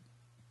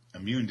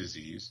immune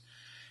disease,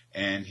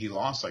 and he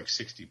lost like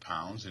 60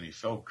 pounds, and he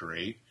felt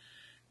great.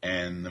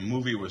 And the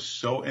movie was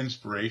so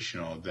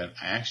inspirational that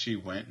I actually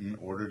went and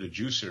ordered a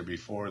juicer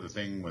before the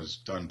thing was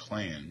done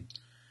playing.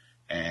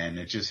 And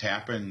it just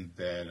happened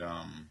that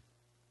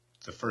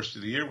the first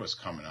of the year was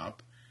coming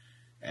up.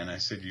 And I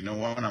said, you know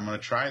what, I'm going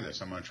to try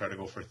this. I'm going to try to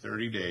go for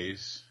 30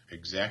 days,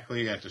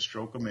 exactly at the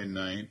stroke of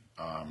midnight.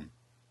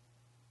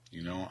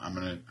 You know, I'm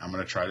going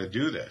to try to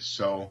do this.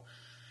 So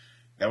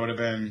that would have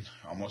been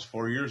almost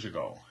 4 years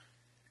ago.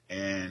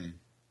 And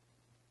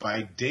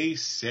by day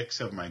 6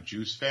 of my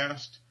juice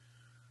fast,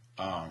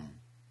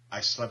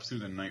 I slept through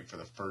the night for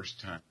the first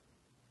time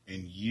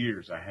in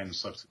years. I hadn't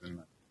slept through the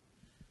night,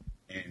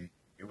 and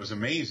it was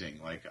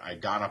amazing. Like, I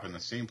got up in the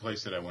same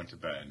place that I went to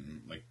bed,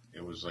 and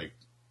it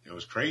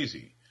was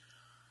crazy.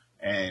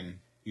 And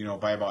you know,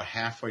 by about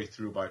halfway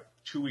through, about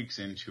 2 weeks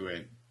into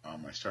it,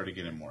 I started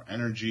getting more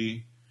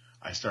energy.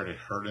 I started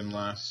hurting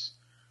less.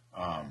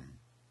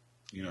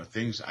 You know,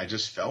 I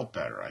just felt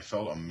better. I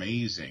felt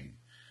amazing.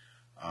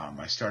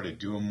 I started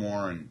doing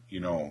more, and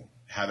you know,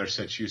 Heather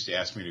said she used to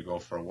ask me to go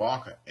for a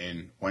walk,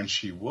 and when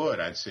she would,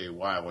 I'd say,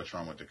 why, what's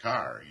wrong with the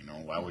car? You know,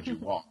 why would you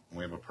walk?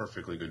 We have a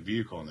perfectly good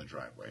vehicle in the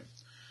driveway.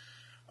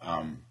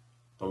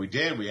 But we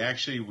did.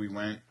 We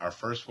went, our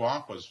first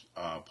walk was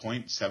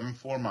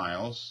 0.74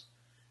 miles,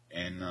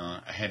 and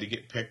I had to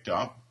get picked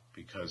up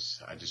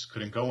because I just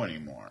couldn't go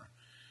anymore.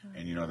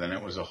 And, you know, then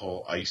it was a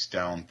whole ice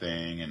down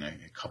thing and a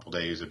couple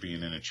days of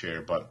being in a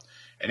chair. But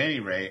at any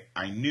rate,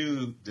 I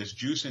knew this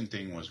juicing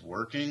thing was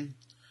working.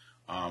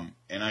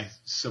 And I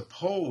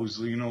suppose,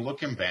 you know,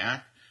 looking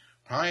back,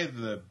 probably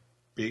the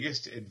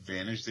biggest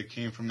advantage that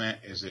came from that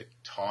is it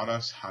taught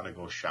us how to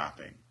go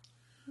shopping.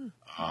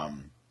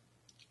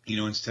 You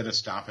know, instead of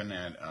stopping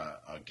at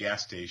a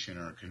gas station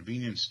or a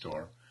convenience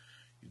store,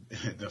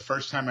 the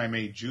first time I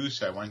made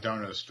juice, I went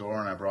down to the store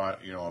and I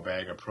brought, you know, a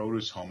bag of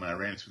produce home, and I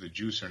ran it through the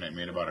juicer and it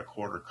made about a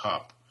quarter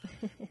cup.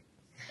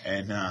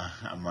 And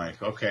I'm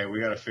like, okay, we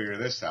got to figure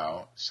this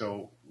out.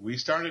 So we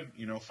started,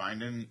 you know,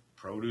 finding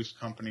produce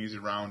companies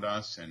around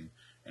us and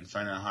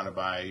finding out how to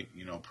buy,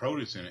 you know,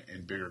 produce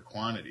in bigger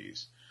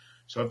quantities.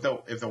 So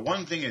if the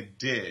one thing it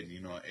did, you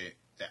know,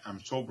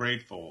 I'm so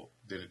grateful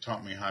that it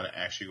taught me how to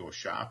actually go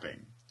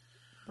shopping.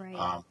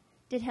 Right.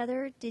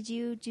 Did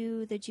you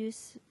do the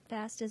juice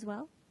fast as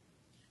well?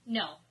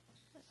 No.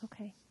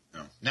 Okay.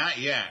 No, not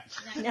yet.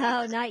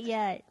 No, not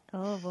yet.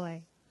 Oh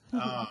boy.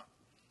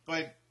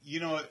 But you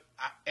know,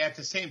 at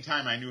the same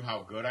time, I knew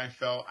how good I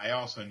felt. I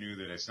also knew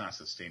that it's not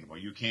sustainable.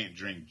 You can't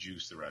drink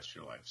juice the rest of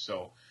your life.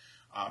 So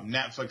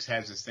Netflix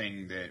has this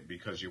thing that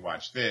because you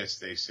watch this,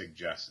 they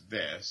suggest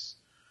this.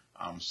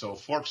 So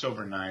Forks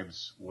Over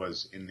Knives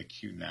was in the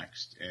queue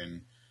next.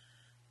 And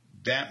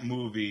that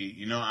movie,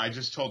 you know, I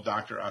just told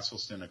Dr.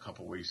 Esselstyn a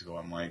couple weeks ago,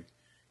 I'm like,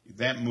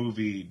 that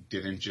movie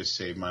didn't just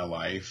save my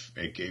life.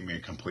 It gave me a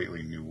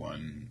completely new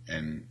one.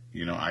 And,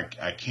 you know,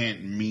 I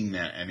can't mean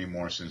that any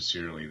more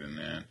sincerely than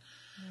that.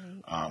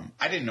 Right.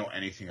 I didn't know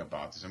anything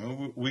about this. I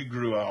mean, we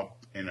grew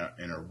up in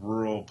a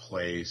rural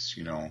place,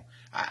 you know.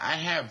 I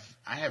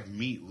have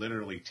meat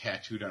literally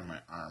tattooed on my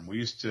arm. We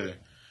used to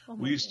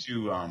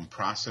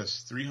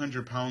process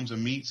 300 pounds of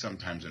meat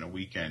sometimes in a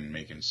weekend,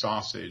 making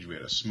sausage. We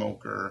had a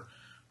smoker.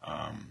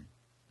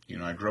 You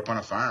know, I grew up on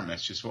a farm.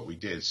 That's just what we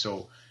did.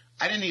 So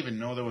I didn't even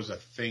know there was a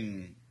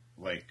thing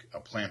like a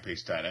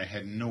plant-based diet. I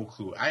had no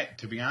clue.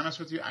 To be honest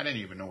with you, I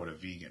didn't even know what a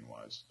vegan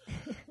was.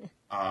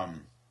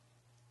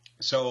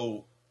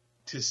 So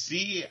to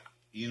see,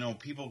 you know,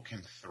 people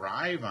can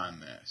thrive on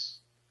this.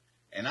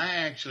 And I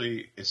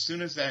actually, as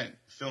soon as that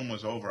film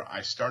was over,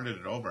 I started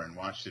it over and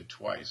watched it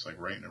twice, like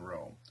right in a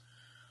row.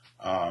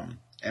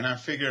 And I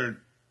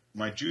figured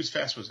my juice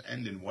fast was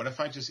ending. What if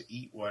I just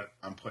eat what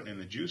I'm putting in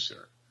the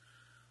juicer?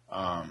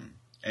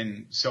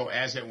 And so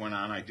as it went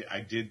on,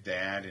 I did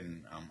that.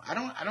 And I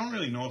don't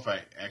really know if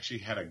I actually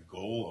had a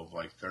goal of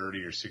like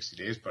 30 or 60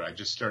 days, but I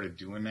just started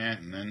doing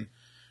that. And then,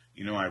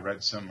 you know, I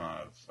read some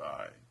of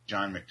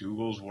John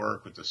McDougall's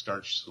work with the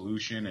starch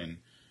solution, and,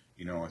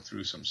 you know, I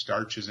threw some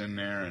starches in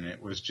there, and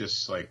it was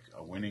just like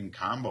a winning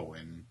combo.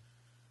 And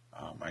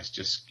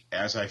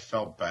as I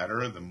felt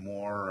better, the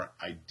more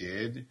I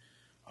did,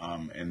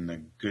 and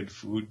the good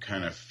food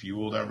kind of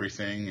fueled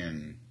everything,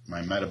 and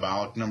my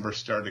metabolic numbers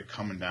started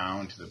coming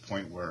down to the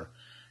point where,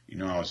 you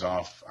know,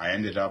 I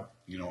ended up,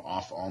 you know,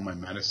 off all my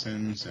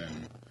medicines,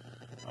 and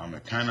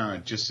it kind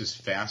of, just as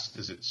fast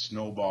as it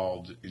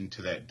snowballed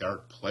into that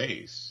dark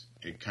place,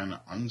 it kind of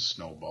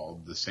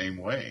unsnowballed the same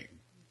way.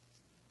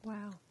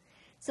 Wow.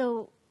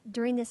 So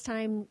during this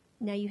time,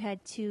 now you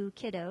had 2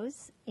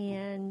 kiddos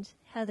and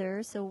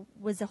Heather. So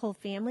was the whole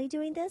family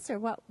doing this, or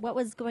what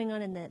was going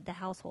on in the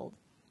household?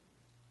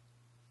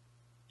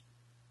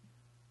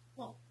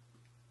 Well,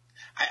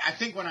 I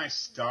think when I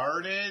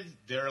started,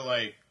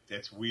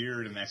 that's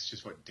weird, and that's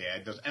just what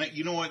Dad does. And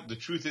you know what? The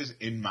truth is,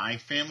 in my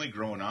family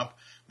growing up,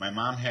 my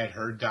mom had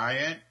her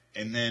diet,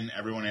 and then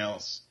everyone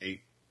else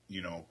ate,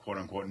 quote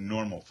unquote,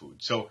 normal food.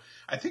 So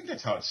I think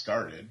that's how it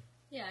started.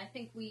 Yeah, I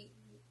think we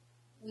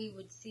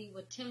would see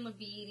what Tim would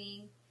be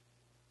eating.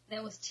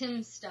 That was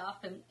Tim's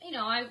stuff, and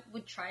I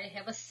would try to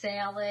have a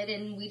salad,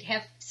 and we'd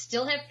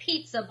still have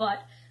pizza, but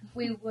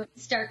we would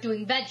start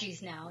doing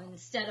veggies now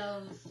instead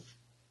of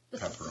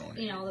Pepperoni.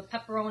 The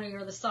pepperoni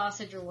or the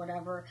sausage or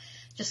whatever,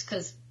 just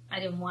because I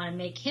didn't want to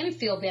make him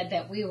feel bad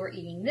that we were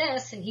eating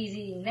this and he's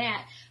eating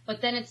that.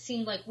 But then it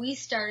seemed like we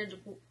started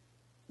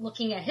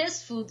looking at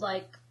his food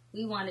like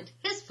we wanted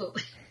his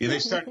food. Yeah, they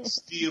started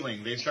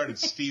stealing. They started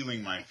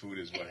stealing my food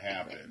is what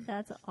happened.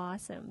 That's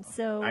awesome.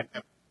 So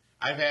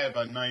I've had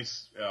a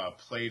nice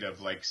plate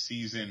of like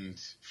seasoned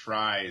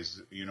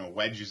fries,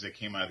 wedges that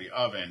came out of the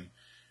oven,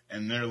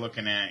 and they're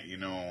looking at,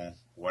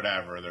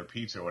 whatever, their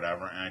pizza or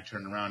whatever, and I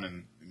turn around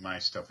and my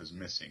stuff is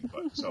missing.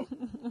 But so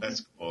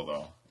that's cool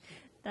though.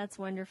 That's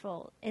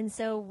wonderful. And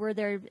so were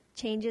there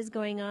changes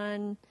going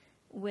on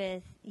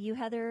with you,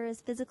 Heather, as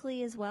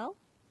physically as well?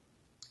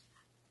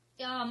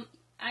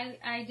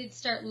 I did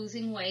start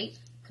losing weight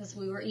because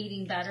we were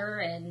eating better,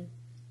 and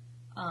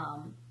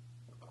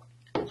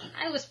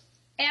I was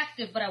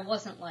active, but I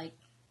wasn't like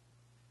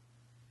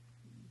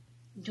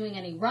doing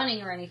any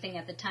running or anything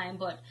at the time.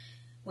 But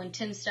when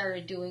Tim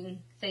started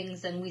doing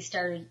things, and we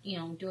started,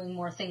 doing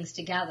more things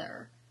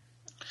together.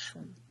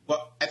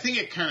 Well, I think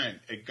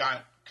it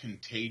got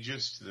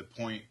contagious to the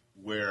point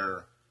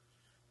where,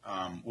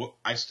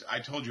 I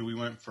told you we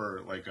went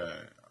for like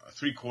a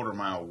 3/4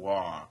 mile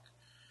walk,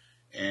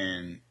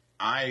 and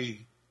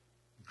I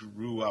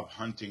grew up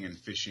hunting and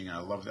fishing.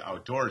 I love the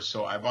outdoors,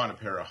 so I bought a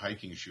pair of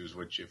hiking shoes,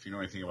 which if you know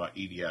anything about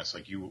EDS,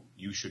 like you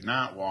should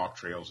not walk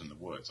trails in the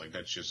woods. Like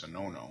that's just a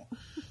no-no.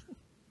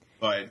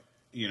 But,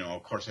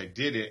 of course I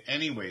did it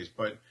anyways,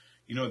 but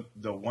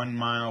the 1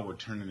 mile would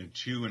turn into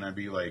 2, and I'd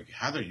be like,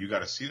 Heather, you got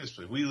to see this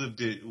place. We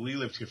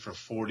lived here for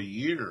 40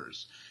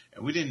 years,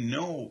 and we didn't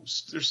know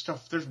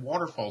there's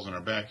waterfalls in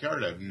our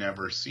backyard I've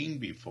never seen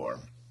before.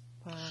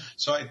 Wow.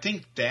 So I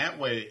think that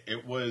way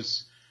it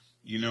was,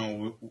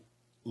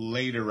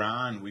 later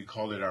on we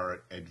called it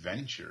our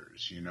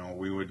adventures.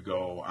 We would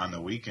go on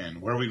the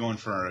weekend. Where are we going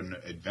for an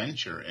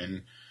adventure?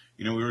 And,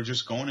 we were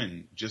just going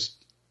and just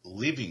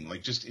living,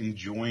 like just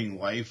enjoying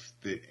life,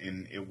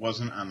 and it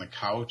wasn't on the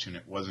couch and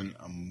it wasn't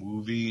a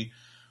movie.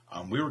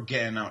 We were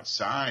getting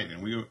outside,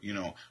 and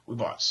we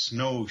bought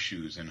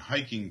snowshoes and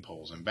hiking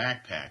poles and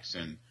backpacks,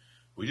 and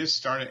we just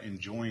started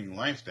enjoying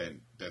life. That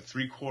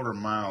 3/4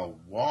 mile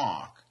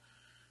walk,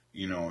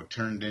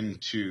 turned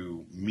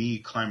into me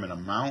climbing a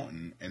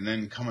mountain and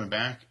then coming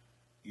back,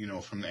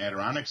 from the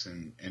Adirondacks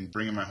and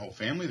bringing my whole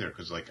family there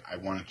because, like, I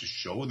wanted to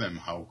show them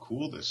how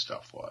cool this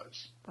stuff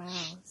was.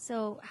 Wow.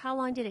 So how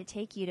long did it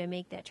take you to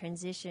make that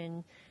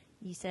transition,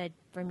 you said,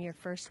 from your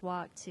first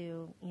walk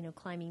to,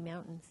 climbing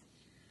mountains?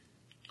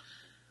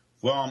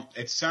 Well,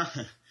 it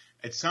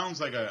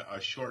sounds like a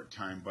short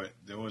time, but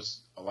there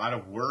was a lot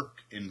of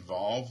work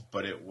involved,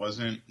 but it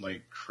wasn't,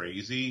 like,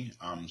 crazy.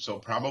 So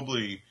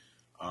probably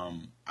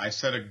I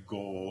set a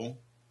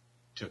goal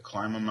to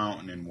climb a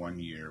mountain in 1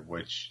 year,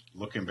 which,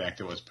 looking back,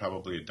 that was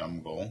probably a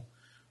dumb goal.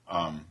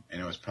 And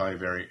it was probably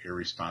very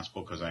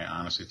irresponsible because I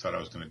honestly thought I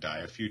was going to die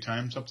a few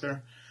times up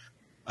there.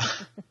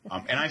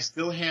 And I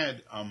still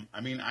had,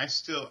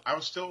 I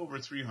was still over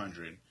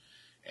 300,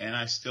 and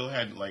I still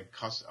had like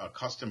a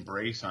custom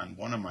brace on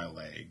one of my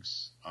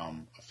legs,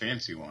 a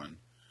fancy one.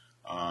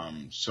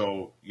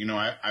 So,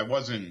 I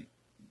wasn't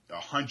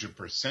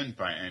 100%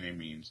 by any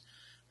means,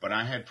 but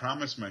I had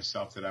promised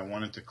myself that I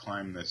wanted to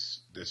climb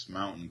this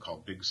mountain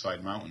called Big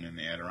Slide Mountain in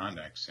the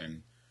Adirondacks.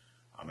 And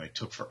it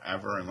took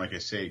forever. And like I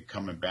say,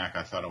 coming back,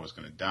 I thought I was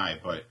going to die.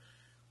 But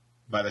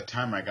by the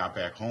time I got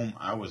back home,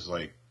 I was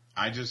like,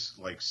 I just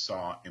like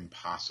saw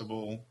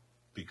impossible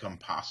become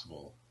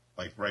possible,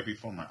 like right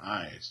before my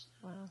eyes.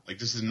 Wow. Like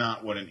this is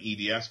not what an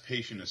EDS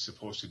patient is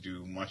supposed to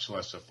do, much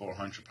less a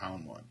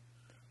 400-pound one.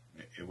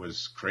 It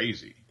was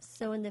crazy.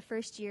 So in the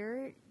first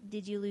year,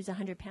 did you lose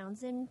 100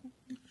 pounds in?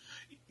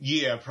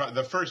 Yeah,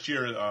 the first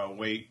year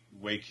weight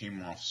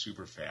came off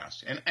super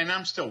fast, and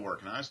I'm still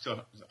working. I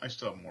still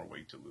have more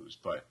weight to lose,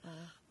 but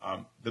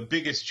the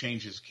biggest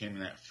changes came in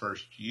that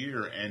first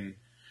year. And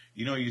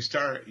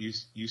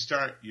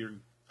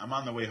I'm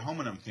on the way home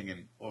and I'm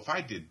thinking, well, if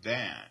I did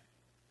that,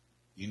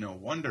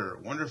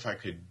 wonder if I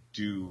could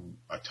do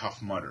a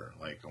Tough Mudder.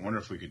 Like, I wonder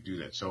if we could do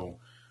that. So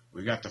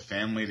we got the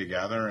family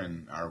together,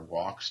 and our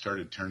walk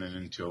started turning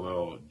into a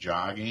little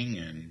jogging.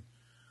 And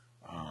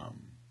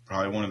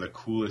probably one of the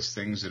coolest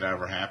things that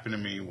ever happened to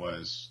me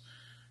was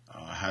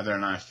Heather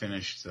and I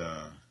finished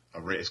a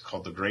race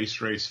called the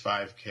Grace Race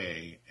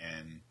 5K,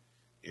 and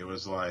it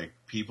was like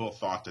people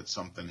thought that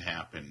something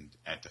happened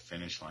at the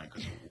finish line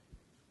because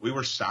we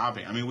were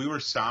sobbing. I mean, we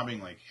were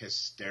sobbing like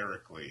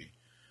hysterically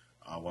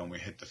when we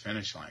hit the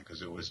finish line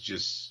because it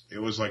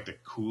was like the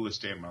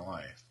coolest day of my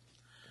life.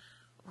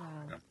 Wow.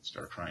 I'm going to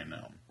start crying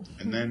now.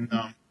 And then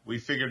we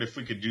figured if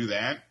we could do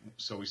that,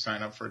 so we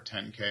signed up for a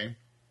 10K.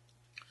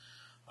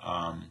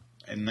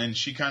 And then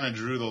she kind of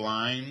drew the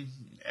line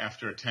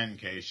after a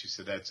 10K. She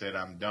said, that's it,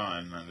 I'm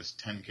done. This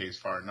 10K is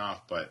far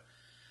enough. But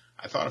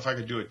I thought if I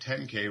could do a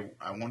 10K,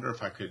 I wonder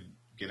if I could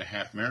get a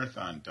half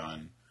marathon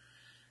done.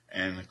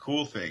 And the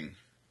cool thing,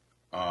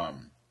 I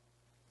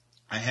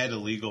had a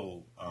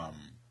legal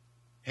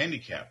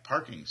handicap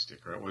parking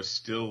sticker. It was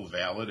still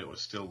valid. It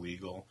was still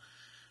legal.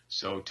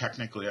 So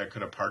technically I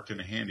could have parked in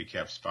a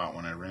handicap spot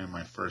when I ran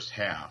my first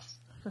half.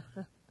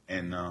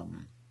 And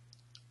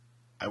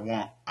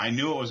I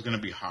knew it was going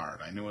to be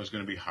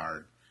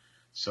hard.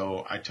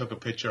 So I took a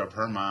picture of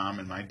her mom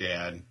and my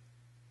dad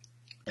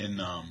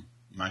and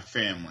my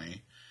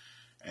family.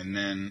 And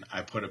then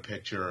I put a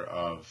picture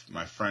of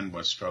my friend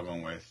was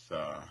struggling with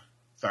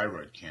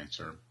thyroid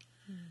cancer.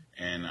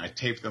 And I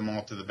taped them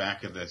all to the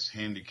back of this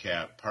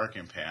handicap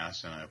parking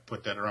pass, and I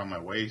put that around my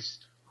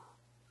waist.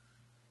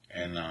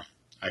 And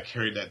I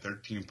carried that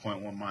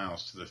 13.1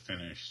 miles to the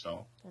finish.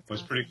 So That's it was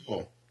awesome. pretty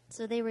cool.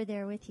 So they were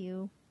there with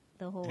you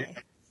the whole way.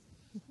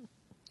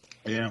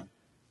 Yeah.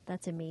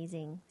 That's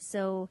amazing.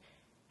 So,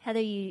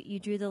 Heather, you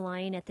drew the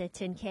line at the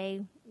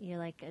 10K. You're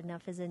like,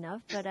 enough is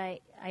enough. But I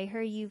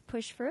heard you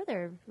pushed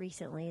further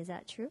recently. Is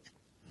that true?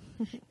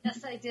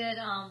 Yes, I did.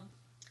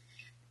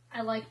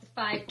 I like the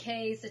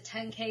 5Ks. The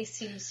 10K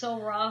seemed so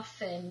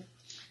rough, and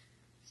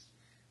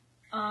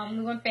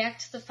we went back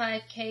to the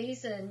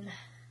 5Ks, and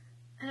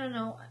I don't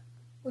know.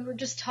 We were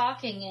just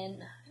talking,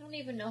 and I don't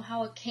even know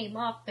how it came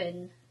up,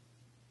 and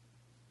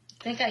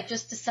I think I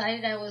just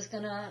decided I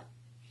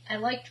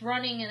liked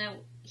running, and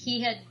he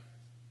had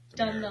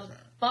done the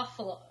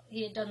Buffalo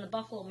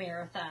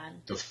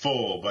Marathon. The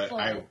full, but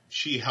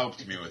she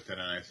helped me with it,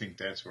 and I think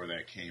that's where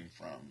that came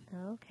from.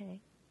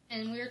 Okay.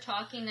 And we were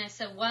talking, and I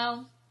said,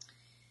 well,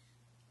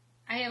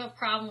 I have a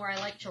problem where I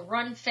like to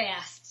run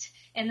fast,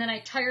 and then I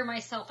tire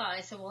myself out.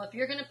 I said, well, if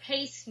you're going to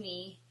pace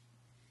me,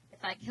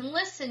 if I can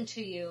listen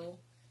to you,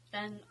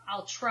 then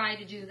I'll try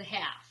to do the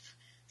half.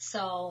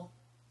 So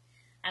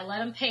I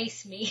let him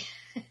pace me,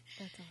 That's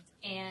awesome.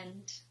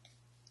 and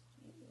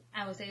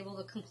I was able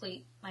to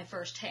complete my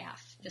first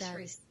half just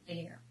recently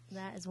here.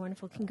 That is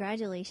wonderful.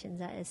 Congratulations.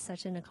 That is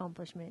such an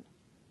accomplishment.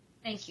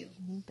 Thank you.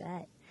 You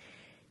bet.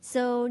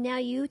 So now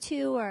you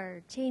two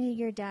are changing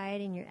your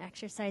diet and you're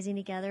exercising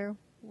together.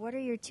 What are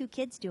your two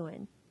kids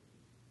doing?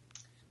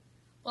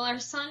 Well, our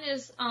son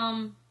is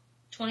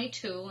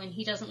 22, and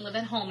he doesn't live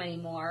at home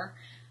anymore.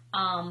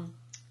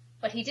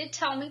 But he did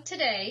tell me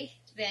today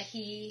that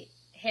he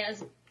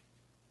has,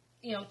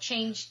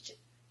 changed.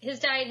 His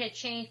diet had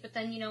changed, but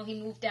then, he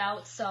moved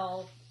out,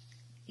 so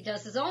he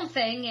does his own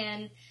thing.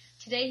 And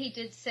today he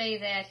did say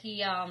that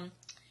he's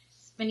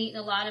been eating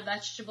a lot of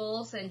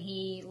vegetables, and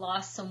he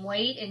lost some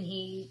weight, and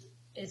he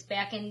is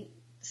back and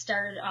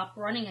started up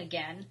running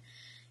again.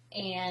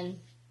 And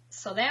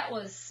so that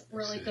was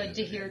really good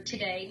to hear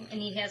today. And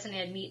he hasn't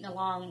had meat in a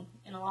long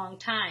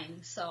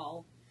time,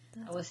 so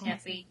That's I was awesome.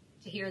 happy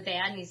to hear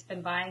that. And he's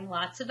been buying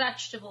lots of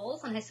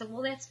vegetables, and I said,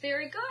 well, that's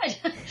very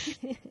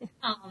good.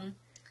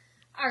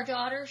 Our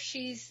daughter,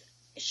 she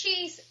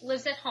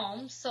lives at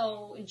home,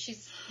 and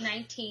she's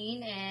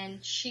 19,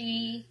 and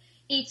she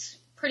eats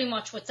pretty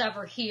much what's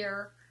ever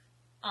here,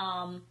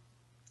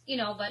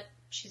 but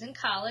she's in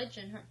college,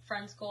 and her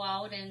friends go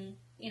out, and,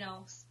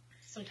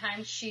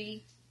 sometimes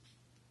she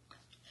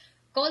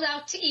goes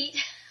out to eat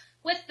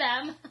with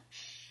them.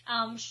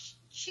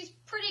 She's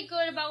pretty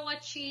good about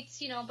what she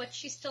eats, but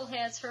she still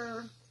has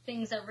her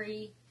things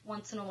every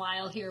once in a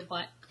while here,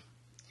 but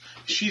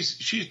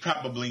She's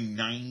probably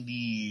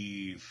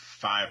 95%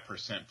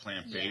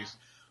 plant-based,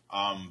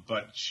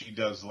 but she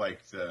does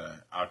like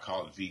I'll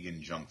call it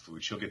vegan junk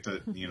food. She'll get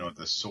the,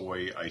 the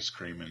soy ice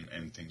cream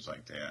and things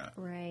like that.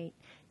 Right.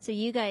 So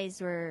you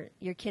guys your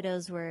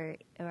kiddos were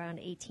around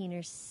 18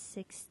 or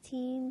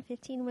 16,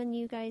 15 when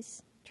you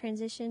guys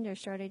transitioned or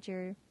started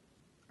your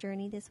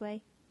journey this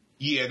way?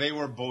 Yeah, they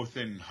were both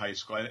in high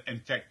school. In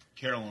fact,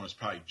 Carolyn was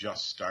probably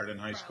just started in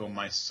high school.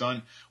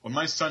 When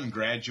my son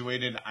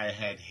graduated, I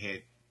had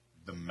hit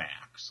the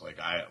max.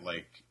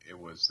 It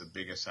was the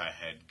biggest I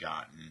had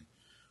gotten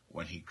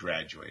when he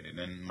graduated.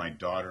 And my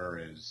daughter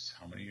is,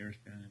 how many years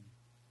been?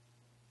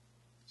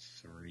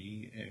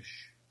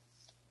 3-ish.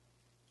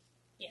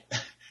 yeah.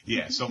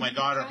 Yeah, so my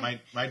daughter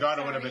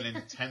would have been in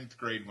 10th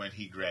grade when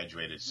he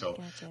graduated. So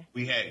Gotcha.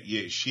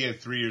 she had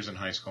 3 years in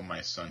high school.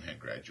 My son had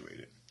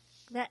graduated.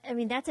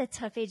 That's a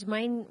tough age.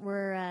 Mine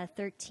were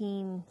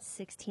 13,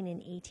 16,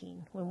 and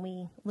 18 when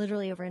we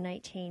literally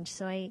overnight changed.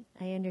 So I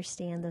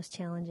understand those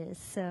challenges.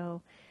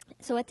 So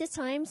at this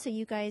time, so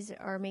you guys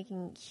are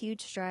making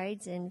huge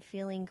strides and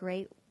feeling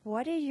great.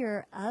 What are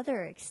your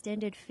other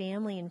extended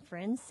family and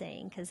friends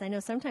saying? Because I know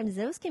sometimes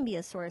those can be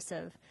a source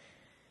of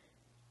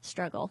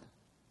struggle.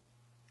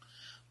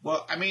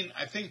 Well,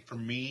 I think for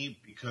me,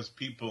 because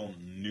people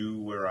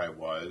knew where I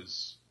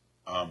was,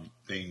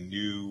 they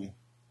knew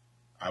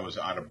I was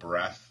out of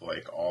breath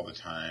all the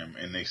time,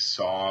 and they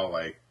saw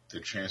the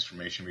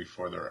transformation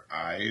before their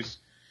eyes.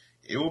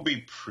 It will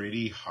be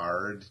pretty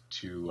hard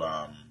to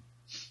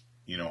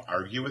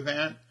argue with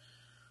that.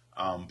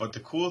 But the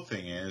cool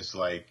thing is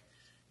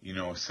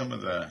some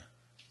of the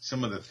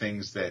some of the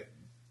things that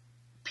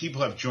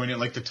people have joined in,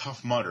 like the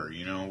Tough Mudder.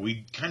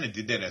 We kind of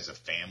did that as a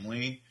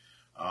family,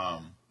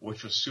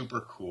 which was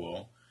super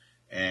cool.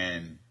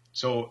 And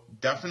so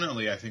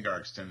definitely, I think our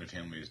extended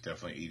family is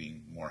definitely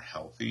eating more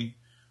healthy.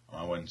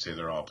 I wouldn't say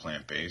they're all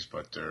plant-based,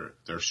 but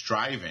they're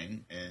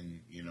striving. And,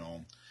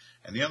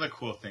 and the other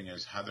cool thing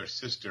is Heather's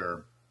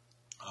sister,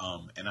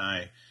 and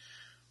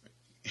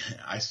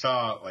I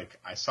saw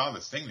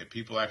this thing that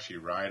people actually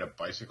ride a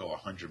bicycle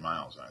 100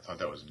 miles. And I thought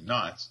that was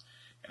nuts.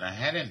 And I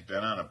hadn't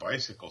been on a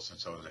bicycle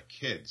since I was a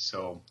kid.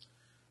 So,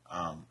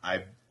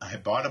 I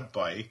bought a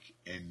bike,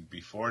 and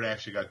before it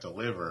actually got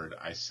delivered,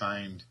 I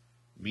signed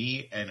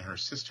me and her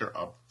sister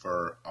up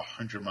for a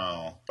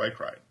 100-mile bike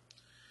ride.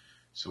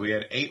 So we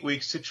had 8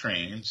 weeks to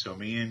train. So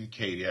me and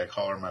Katie, I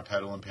call her my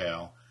pedal and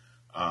pal,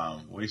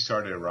 we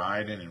started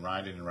riding,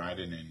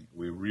 and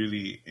we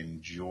really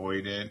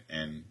enjoyed it.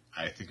 And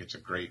I think it's a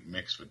great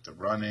mix with the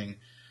running.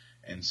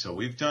 And so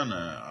we've done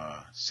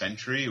a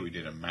century. We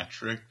did a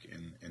metric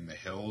in the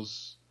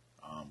hills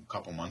a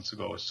couple months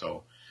ago.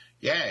 So,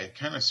 yeah, it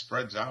kind of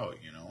spreads out,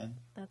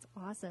 That's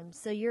awesome.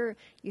 So you're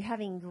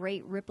having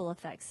great ripple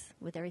effects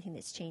with everything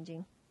that's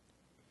changing.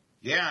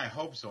 Yeah, I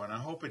hope so. And I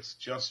hope it's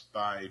just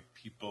by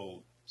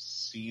people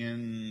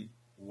seeing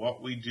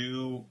what we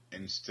do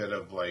instead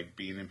of like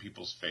being in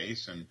people's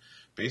face. And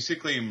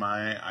basically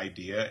my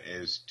idea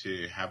is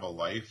to have a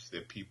life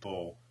that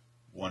people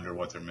wonder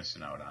what they're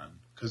missing out on.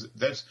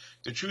 Because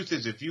the truth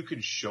is, if you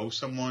could show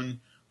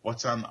someone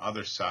what's on the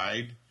other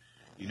side,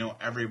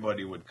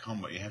 everybody would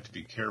come, but you have to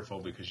be careful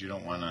because you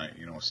don't want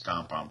to,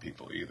 stomp on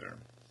people either.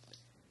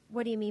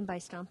 What do you mean by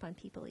stomp on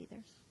people either?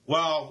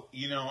 Well,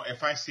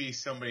 if I see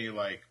somebody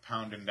like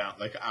pounding down,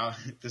 like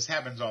this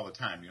happens all the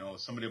time,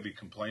 somebody will be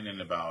complaining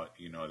about,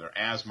 their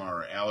asthma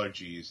or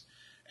allergies,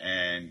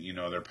 and,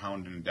 they're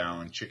pounding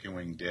down chicken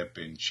wing dip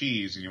and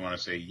cheese, and you want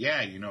to say,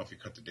 yeah, if you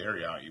cut the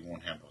dairy out, you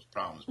won't have those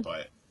problems.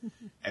 But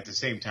at the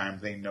same time,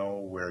 they know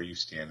where you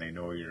stand, they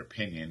know your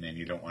opinion, and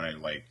you don't want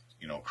to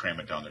cram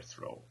it down their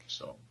throat.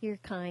 So you're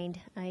kind.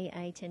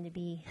 I tend to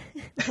be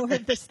more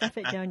of the stuff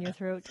it down your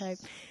throat type.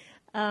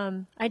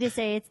 I just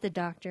say it's the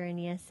doctor in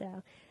you,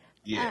 so.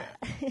 Yeah.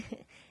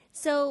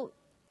 So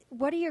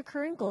what are your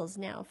current goals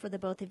now for the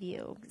both of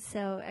you?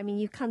 So, I mean,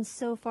 you've come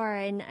so far,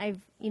 and I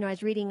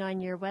was reading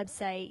on your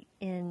website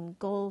in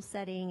goal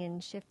setting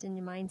and shift in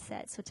your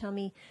mindset. So tell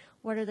me,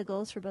 what are the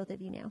goals for both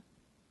of you now?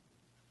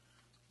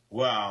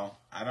 Well,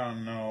 I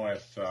don't know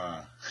if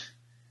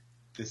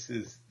this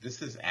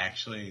is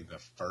actually the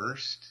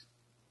first.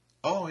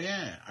 Oh,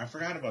 yeah, I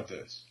forgot about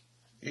this.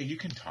 Yeah, you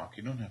can talk.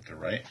 You don't have to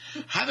write.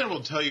 Heather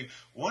will tell you,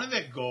 one of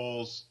the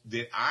goals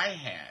that I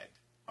had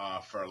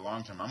for a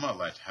long time, I'm going to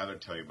let Heather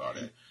tell you about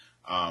it.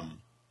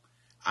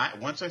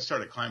 Once I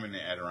started climbing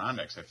the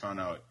Adirondacks, I found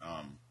out,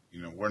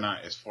 we're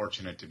not as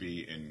fortunate to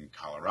be in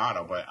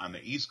Colorado, but on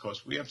the East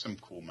Coast, we have some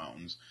cool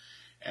mountains.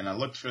 And I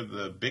looked for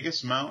the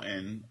biggest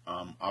mountain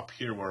up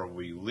here where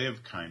we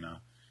live, kind of,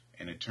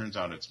 and it turns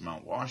out it's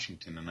Mount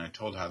Washington. And I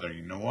told Heather,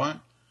 you know what?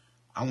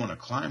 I want to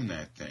climb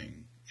that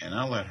thing. And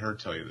I'll let her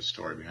tell you the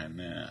story behind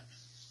that.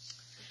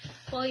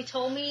 Well, he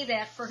told me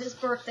that for his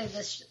birthday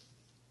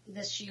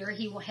this year,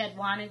 he had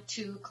wanted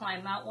to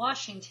climb Mount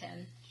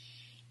Washington.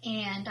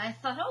 And I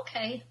thought,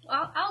 okay,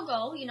 I'll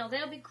go.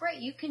 That'll be great.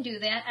 You can do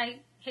that.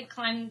 I had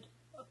climbed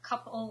a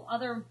couple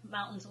other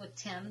mountains with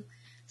Tim,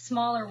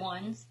 smaller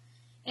ones.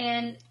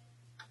 And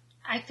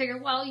I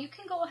figured, well, you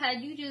can go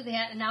ahead, you do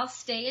that, and I'll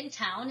stay in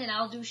town and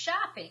I'll do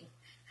shopping.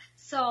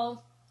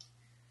 So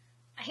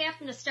I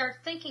happened to start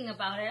thinking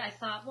about it. I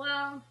thought,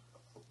 well,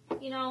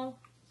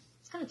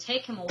 it's going to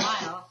take him a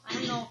while. I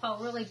don't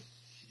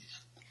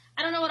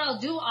know what I'll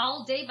do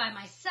all day by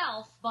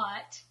myself,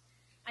 but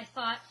I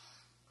thought,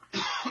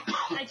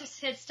 I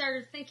just had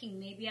started thinking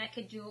maybe I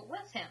could do it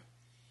with him.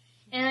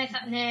 And I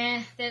thought, nah,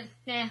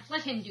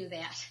 let him do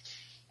that.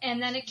 And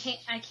then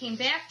I came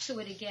back to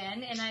it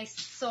again, and I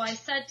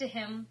said to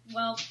him,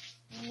 well,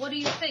 what do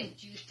you think?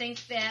 Do you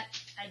think that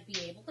I'd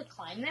be able to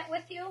climb that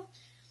with you?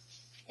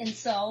 And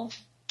so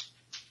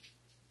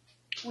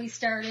we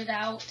started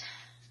out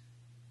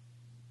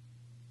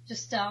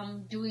just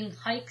doing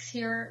hikes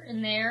here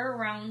and there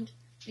around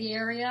the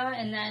area,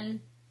 and then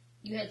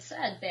you had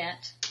said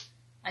that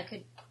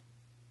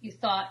you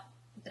thought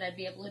that I'd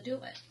be able to do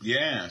it.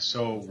 Yeah,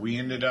 so we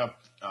ended up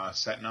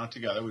setting out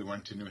together. We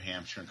went to New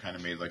Hampshire and kind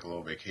of made like a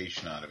little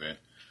vacation out of it.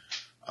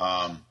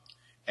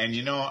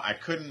 And, I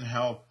couldn't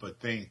help but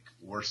think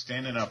we're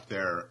standing up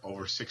there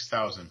over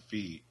 6,000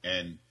 feet,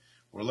 and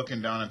we're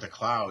looking down at the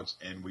clouds,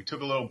 and we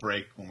took a little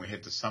break when we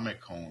hit the summit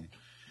cone.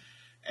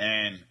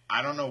 And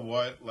I don't know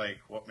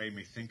what made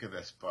me think of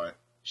this, but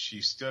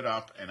she stood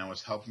up, and I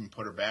was helping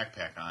put her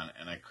backpack on,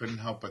 and I couldn't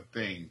help but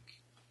think,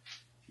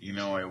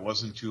 it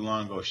wasn't too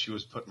long ago she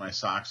was putting my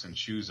socks and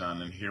shoes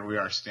on, and here we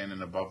are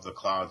standing above the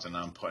clouds, and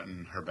I'm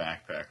putting her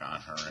backpack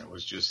on her. It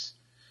was just...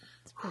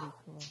 It's pretty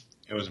cool.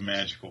 It was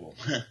magical.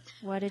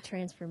 What a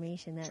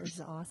transformation. That is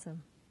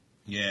awesome.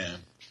 Yeah.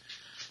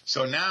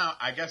 So now,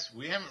 I guess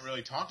we haven't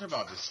really talked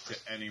about this to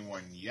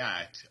anyone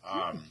yet,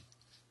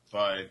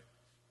 but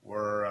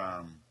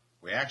we're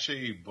we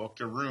actually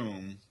booked a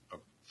room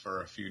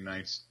for a few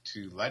nights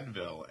to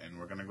Leadville, and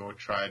we're going to go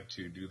try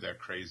to do that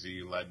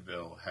crazy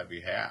Leadville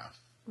heavy half.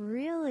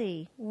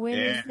 Really? When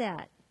is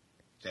that?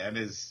 That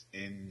is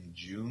in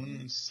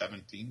June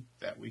 17th,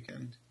 that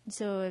weekend.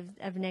 So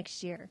of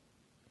next year?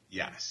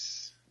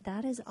 Yes.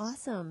 That is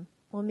awesome.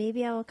 Well,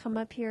 maybe I will come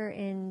up here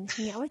and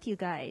hang out with you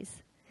guys.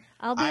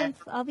 I'll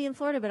be in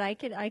Florida, but I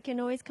can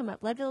always come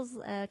up. Leadville's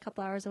a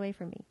couple hours away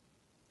from me.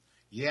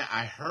 Yeah,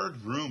 I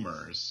heard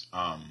rumors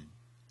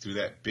through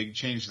that Big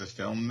Change the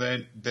Film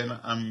that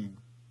I'm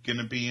going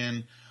to be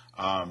in.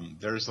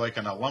 There's like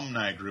an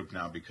alumni group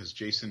now because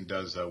Jason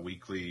does a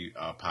weekly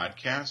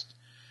podcast,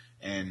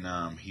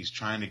 and he's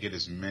trying to get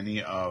as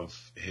many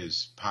of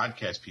his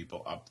podcast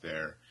people up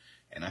there.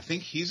 And I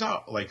think he's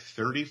out like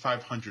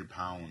 3,500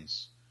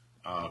 pounds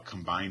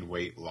combined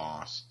weight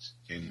lost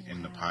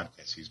in the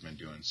podcast he's been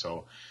doing.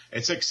 So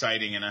it's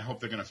exciting, and I hope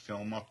they're going to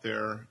film up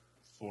there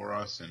for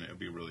us, and it'll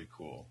be really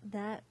cool.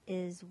 That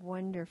is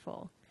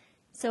wonderful.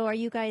 So are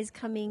you guys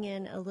coming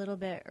in a little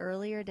bit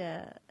earlier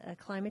to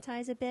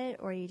acclimatize a bit,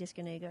 or are you just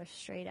going to go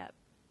straight up?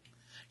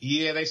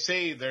 Yeah, they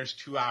say there's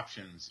two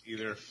options.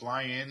 Either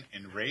fly in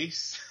and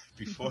race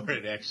before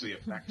it actually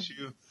affects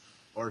you,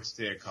 or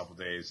stay a couple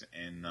days.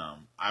 And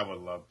I would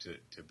love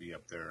to be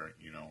up there,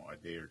 a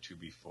day or two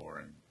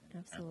before.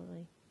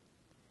 Absolutely.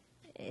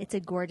 It's a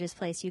gorgeous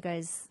place. You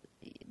guys,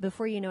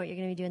 before you know it, you're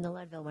going to be doing the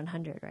Leadville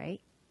 100, right?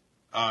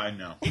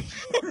 No.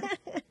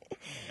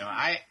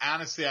 I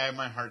honestly, I have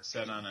my heart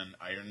set on an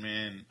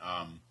Ironman,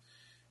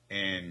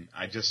 and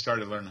I just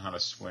started learning how to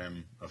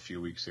swim a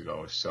few weeks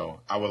ago.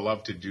 So I would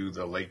love to do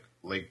the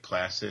Lake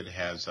Placid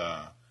has,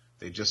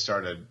 they just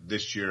started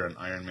this year an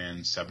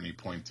Ironman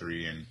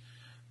 70.3, and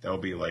that will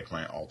be like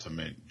my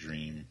ultimate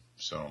dream.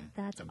 So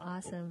that's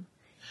awesome. Cool.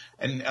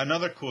 And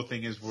another cool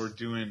thing is we're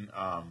doing,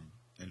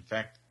 in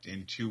fact,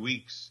 in 2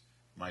 weeks,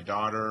 my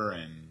daughter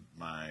and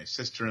my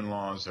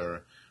sister-in-laws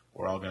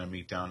we're all going to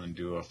meet down and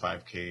do a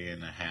 5K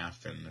and a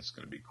half, and it's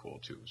going to be cool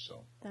too.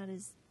 So that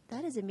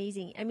is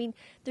amazing. I mean,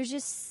 there's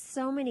just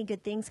so many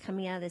good things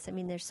coming out of this. I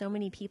mean, there's so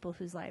many people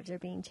whose lives are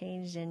being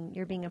changed, and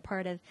you're being a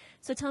part of.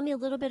 So tell me a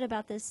little bit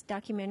about this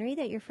documentary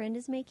that your friend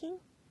is making.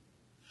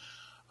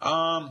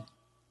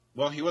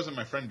 Well, he wasn't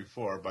my friend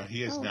before, but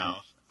he is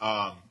now.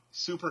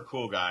 Super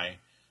cool guy,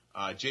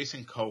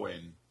 Jason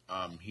Cohen.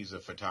 He's a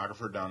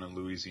photographer down in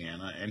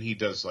Louisiana, and he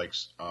does like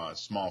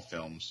small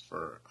films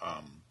for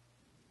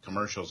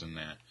commercials and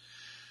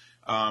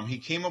that. He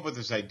came up with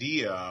this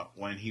idea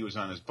when he was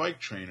on his bike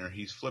trainer.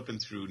 He's flipping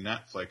through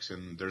Netflix,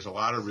 and there's a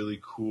lot of really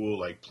cool,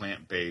 like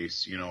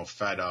plant-based,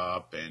 Fed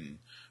Up and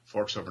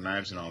Forks Over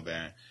Knives and all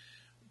that.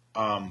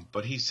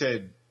 But he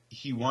said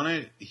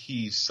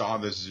he saw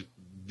this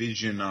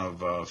vision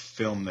of a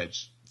film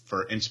that's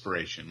for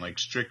inspiration, like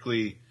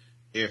strictly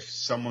if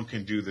someone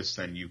can do this,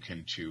 then you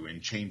can too,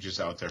 and change is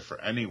out there for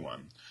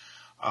anyone.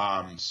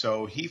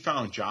 So he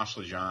found Josh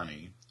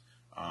LaJaunie,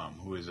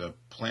 who is a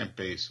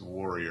plant-based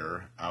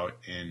warrior out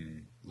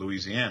in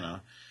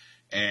Louisiana,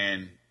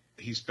 and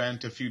he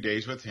spent a few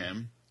days with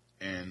him,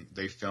 and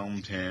they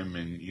filmed him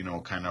and,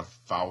 kind of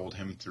followed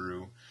him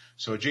through.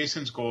 So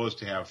Jason's goal is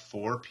to have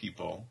 4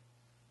 people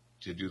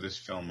to do this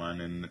film on,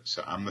 and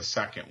so I'm the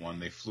second one.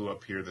 They flew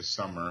up here this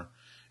summer.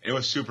 It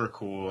was super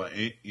cool.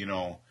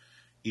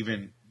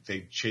 Even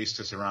they chased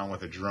us around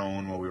with a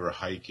drone while we were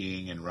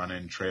hiking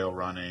and trail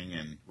running,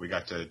 and we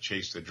got to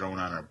chase the drone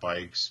on our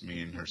bikes,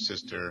 me and her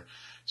sister.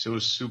 So it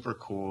was super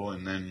cool.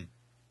 And then,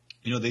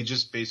 they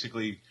just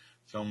basically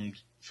filmed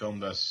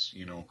us,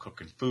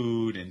 cooking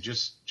food and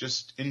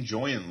just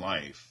enjoying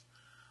life.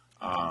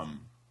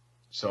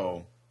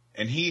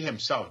 And he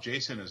himself,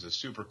 Jason, is a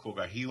super cool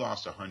guy. He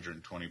lost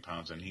 120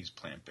 pounds, and he's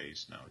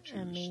plant-based now, too.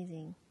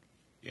 Amazing.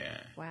 Yeah.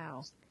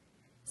 Wow.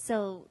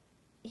 So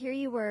here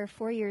you were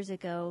 4 years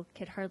ago,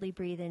 could hardly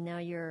breathe, and now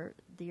you're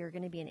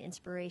going to be an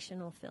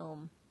inspirational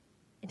film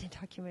in a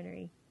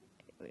documentary.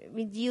 I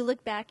mean, do you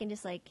look back and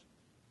just like,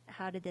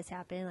 how did this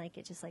happen? Like,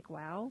 it's just like,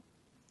 wow.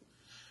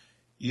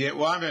 Yeah,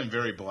 well, I've been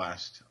very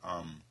blessed,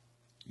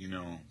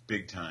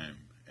 big time.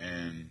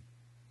 And,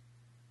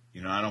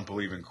 I don't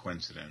believe in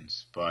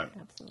coincidence, but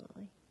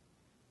absolutely.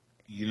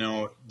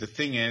 The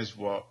thing is,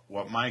 what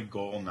my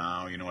goal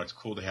now, it's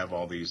cool to have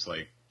all these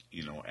like,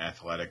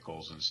 athletic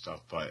goals and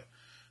stuff, but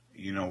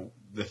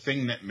the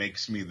thing that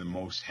makes me the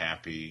most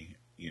happy,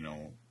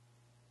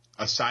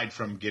 aside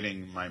from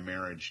getting my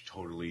marriage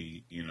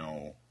totally,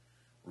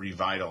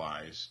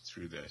 revitalized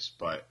through this,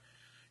 but,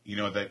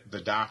 that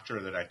the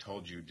doctor that I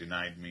told you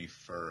denied me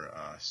for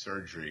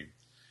surgery,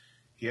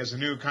 he has a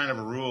new kind of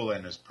a rule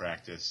in his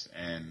practice,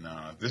 and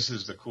this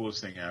is the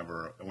coolest thing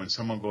ever. When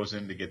someone goes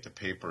in to get the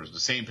papers, the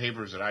same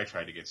papers that I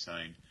tried to get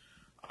signed,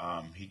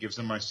 he gives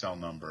them my cell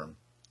number,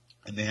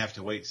 and they have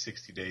to wait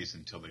 60 days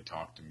until they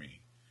talk to me.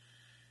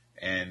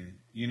 And,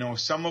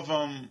 some of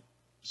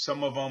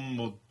them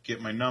will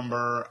get my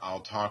number. I'll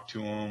talk to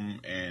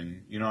them,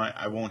 and,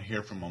 I won't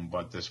hear from them.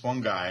 But this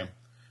one guy,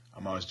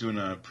 I was doing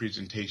a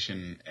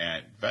presentation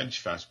at Veg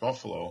Fest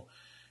Buffalo,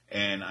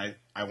 and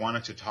I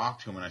wanted to talk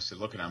to him, and I said,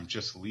 look, I'm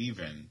just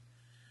leaving.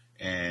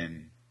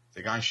 And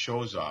The guy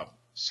shows up,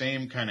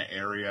 same kind of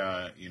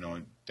area,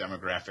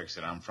 demographics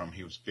that I'm from.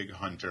 He was a big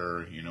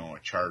hunter, a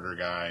charter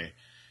guy.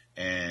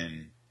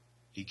 And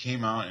he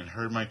came out and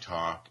heard my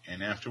talk.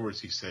 And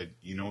afterwards he said,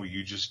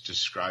 you just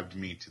described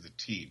me to the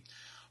T.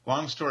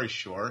 Long story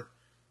short,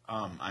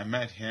 I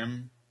met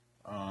him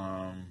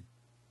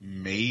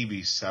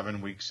maybe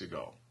 7 weeks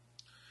ago.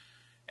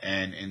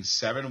 And in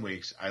 7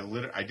 weeks,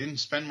 I didn't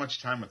spend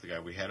much time with the guy.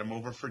 We had him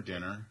over for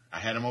dinner. I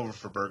had him over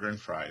for burger and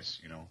fries,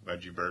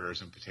 veggie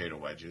burgers and potato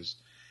wedges.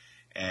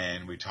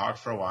 And we talked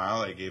for a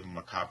while. I gave him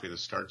a copy of the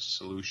Starch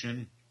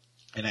Solution.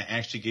 And I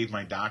actually gave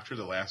my doctor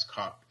the last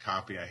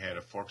copy I had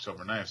of Forks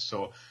Over Knives.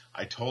 So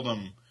I told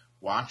him,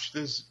 watch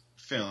this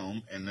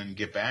film and then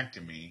get back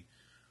to me.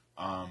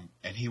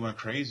 And he went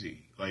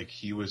crazy. Like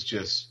he's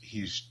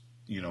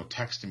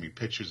texting me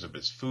pictures of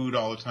his food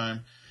all the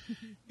time.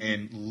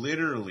 And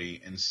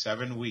literally in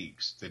 7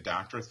 weeks, the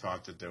doctor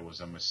thought that there was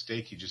a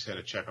mistake. He just had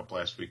a checkup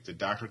last week. The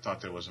doctor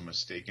thought there was a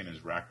mistake in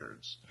his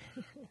records.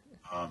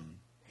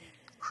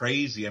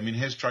 Crazy. I mean,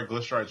 his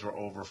triglycerides were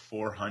over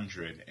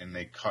 400 and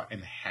they cut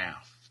in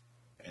half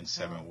in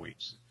 7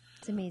 weeks.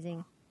 It's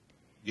amazing.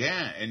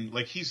 Yeah. And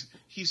like he's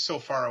so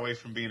far away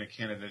from being a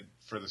candidate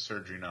for the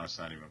surgery now, it's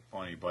not even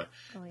funny, but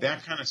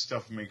that kind of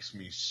stuff makes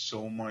me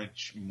so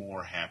much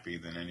more happy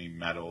than any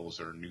medals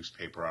or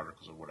newspaper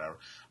articles or whatever.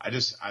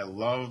 I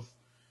love,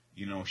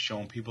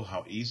 showing people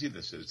how easy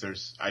this is.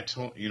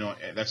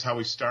 That's how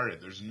we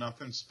started. There's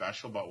nothing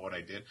special about what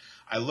I did.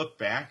 I look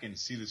back and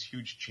see this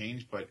huge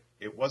change, but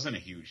it wasn't a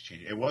huge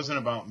change. It wasn't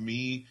about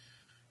me,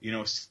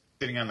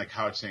 sitting on the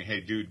couch saying,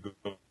 hey dude,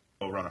 go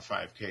run a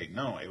 5K.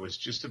 No, it was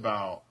just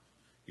about,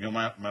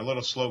 my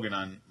little slogan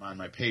on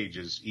my page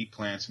is eat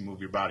plants and move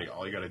your body.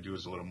 All you got to do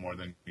is a little more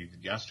than you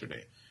did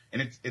yesterday.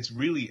 And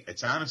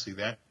it's honestly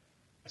that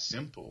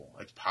simple.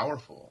 It's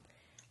powerful.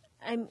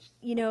 I'm,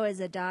 as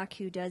a doc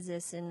who does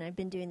this, and I've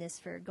been doing this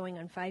for going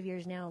on 5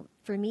 years now,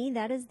 for me,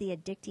 that is the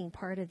addicting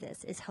part of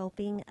this, is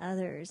helping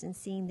others and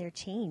seeing their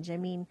change. I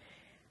mean,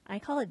 I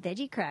call it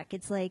veggie crack.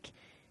 It's like,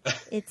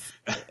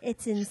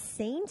 it's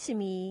insane to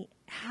me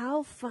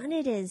how fun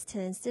it is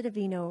to, instead of,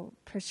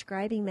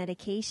 prescribing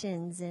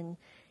medications and,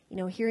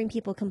 hearing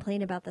people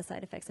complain about the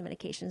side effects of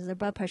medications, their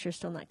blood pressure is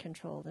still not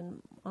controlled,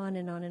 and on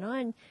and on and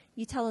on.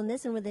 You tell them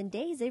this, and within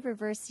days, they've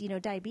reversed,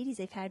 diabetes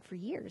they've had for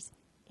years.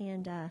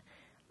 And,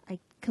 I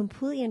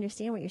completely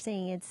understand what you're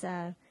saying.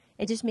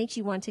 It just makes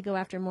you want to go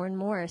after more and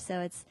more.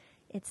 So it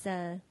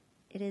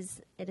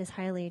is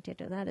highly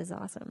addictive. That is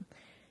awesome.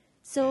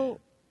 So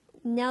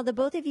now the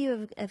both of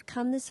you have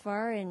come this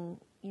far, and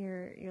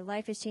your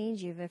life has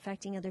changed. You're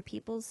affecting other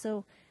people.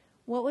 So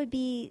what would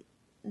be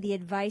the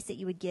advice that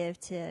you would give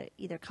to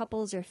either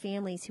couples or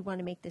families who want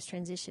to make this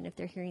transition if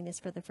they're hearing this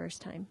for the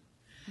first time?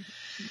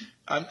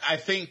 I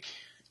think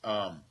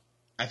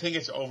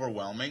it's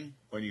overwhelming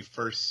when you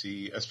first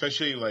see,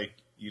 especially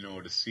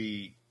to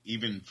see,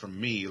 even from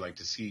me,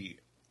 to see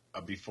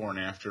a before and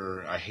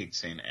after. I hate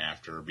saying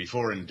after,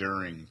 before and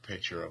during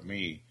picture of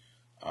me.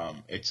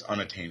 It's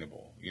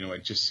unattainable.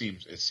 It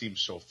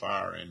seems so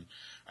far. And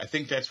I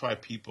think that's why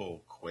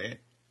people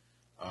quit.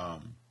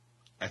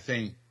 I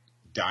think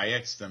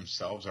diets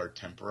themselves are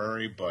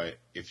temporary, but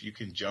if you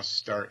can just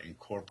start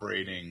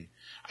incorporating,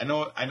 I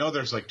know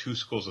there's two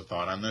schools of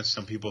thought on this.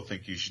 Some people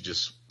think you should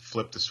just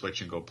flip the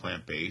switch and go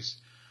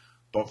plant-based.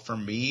 But for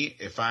me,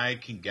 if I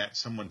can get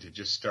someone to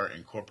just start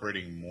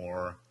incorporating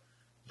more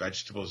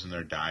vegetables in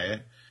their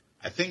diet,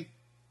 I think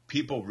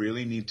people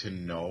really need to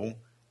know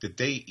that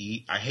they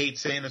eat, I hate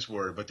saying this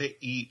word, but they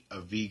eat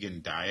a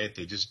vegan diet.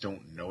 They just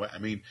don't know it. I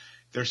mean,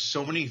 there's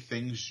so many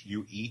things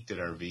you eat that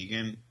are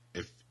vegan.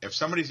 If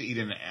somebody's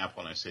eating an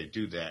apple and I say,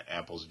 dude, that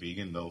apple's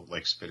vegan, they'll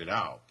spit it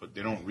out. But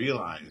they don't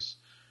realize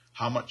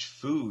how much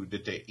food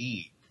that they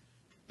eat.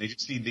 They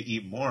just need to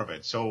eat more of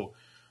it. So,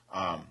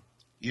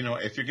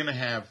 if you're going to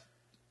have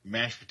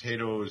mashed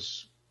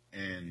potatoes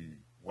and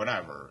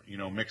whatever,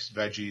 mixed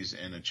veggies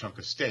and a chunk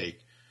of steak,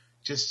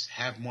 just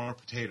have more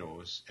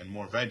potatoes and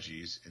more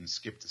veggies and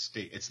skip the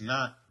steak. This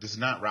is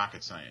not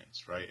rocket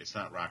science, right? It's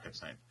not rocket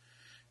science.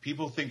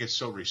 People think it's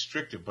so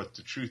restrictive, but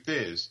the truth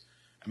is,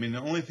 the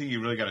only thing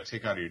you really got to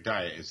take out of your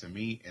diet is the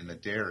meat and the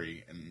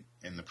dairy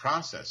and the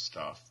processed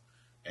stuff.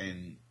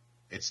 And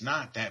it's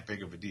not that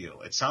big of a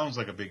deal. It sounds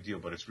like a big deal,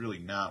 but it's really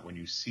not when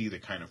you see the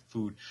kind of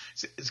food.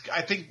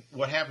 I think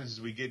what happens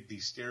is we get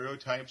these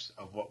stereotypes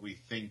of what we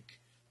think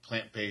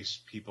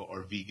plant-based people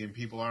or vegan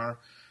people are,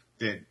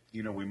 that,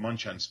 we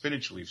munch on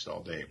spinach leaves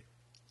all day.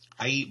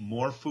 I eat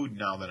more food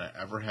now than I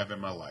ever have in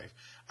my life.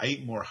 I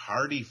eat more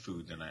hearty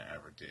food than I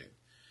ever did.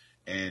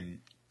 And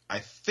I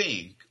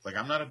think,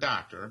 I'm not a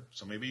doctor,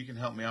 so maybe you can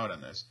help me out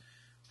on this.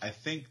 I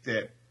think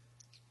that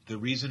the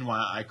reason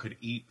why I could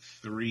eat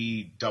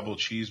 3 double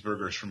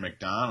cheeseburgers from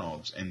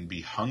McDonald's and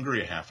be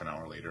hungry a half an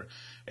hour later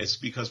is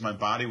because my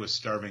body was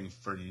starving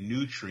for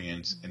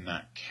nutrients and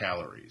not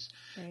calories.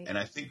 Right. And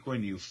I think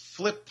when you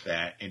flip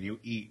that and you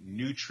eat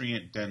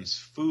nutrient-dense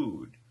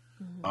food,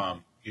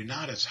 you're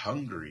not as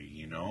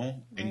hungry,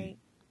 Right. And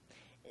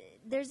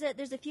there's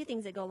a few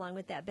things that go along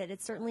with that, but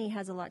it certainly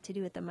has a lot to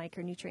do with the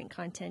micronutrient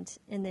content.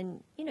 And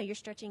then, you're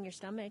stretching your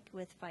stomach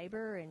with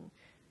fiber and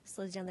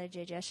slows down the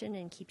digestion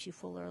and keeps you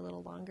fuller a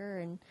little longer.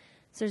 And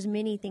so there's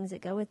many things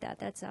that go with that.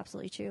 That's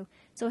absolutely true.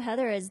 So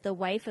Heather, as the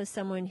wife of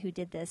someone who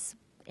did this,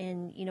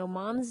 and,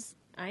 moms,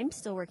 I'm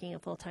still working a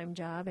full-time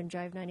job and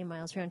drive 90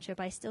 miles round trip.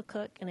 I still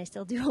cook and I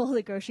still do all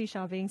the grocery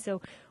shopping.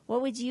 So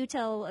what would you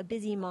tell a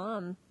busy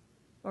mom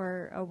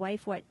or a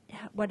wife? What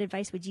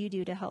advice would you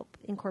do to help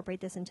incorporate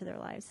this into their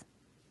lives?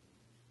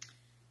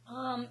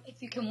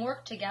 If you can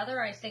work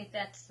together, I think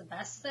that's the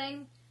best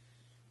thing.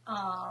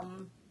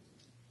 And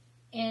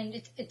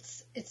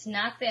it's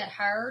not that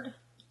hard.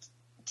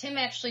 Tim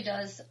actually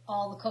does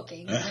all the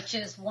cooking, which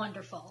is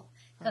wonderful,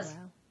 because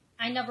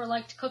I never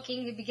liked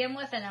cooking to begin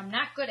with, and I'm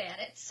not good at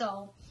it.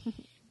 So,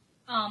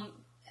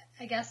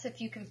 I guess if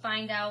you can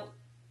find out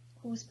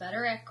who's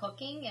better at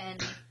cooking,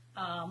 and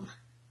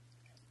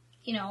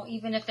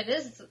even if it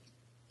is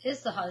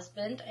the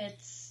husband,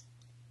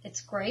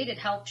 it's great. It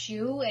helps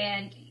you,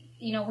 and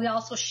we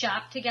also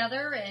shop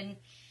together, and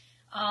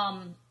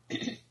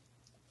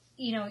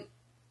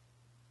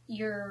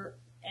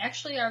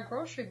our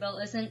grocery bill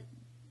isn't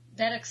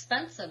that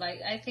expensive.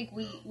 I think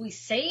we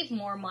save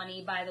more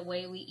money by the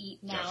way we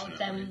eat now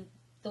than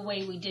the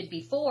way we did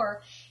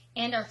before,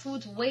 and our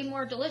food's way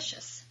more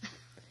delicious.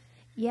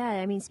 Yeah,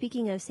 I mean,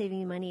 speaking of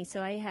saving money,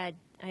 so I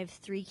have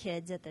 3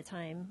 kids at the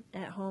time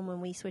at home when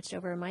we switched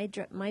over.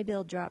 My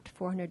bill dropped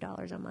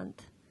 $400 a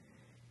month.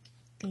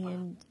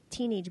 And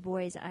teenage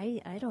boys, I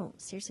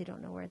seriously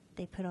don't know where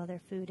they put all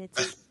their food.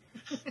 It's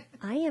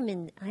I am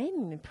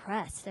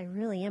impressed. I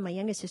really am. My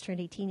youngest just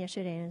turned 18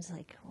 yesterday, and I was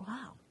like,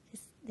 wow,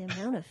 the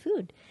amount of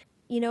food.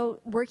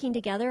 Working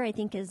together I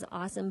think is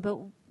awesome. But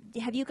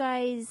have you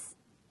guys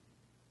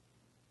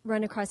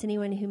run across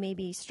anyone who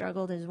maybe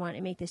struggled and wanted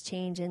to make this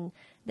change, and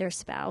their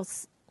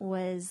spouse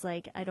was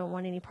like, I don't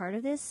want any part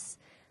of this,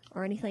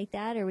 or anything like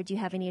that? Or would you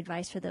have any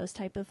advice for those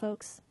type of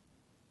folks?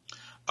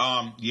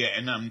 Yeah,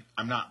 and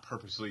I'm not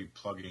purposely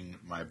plugging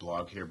my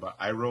blog here, but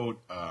I wrote,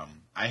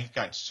 I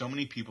got so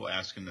many people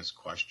asking this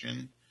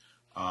question,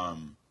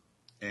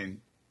 and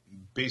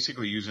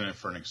basically using it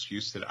for an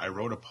excuse that I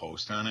wrote a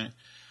post on it.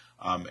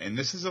 And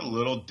this is a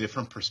little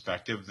different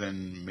perspective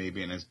than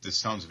maybe, and this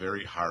sounds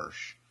very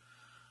harsh,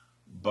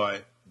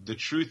 but the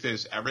truth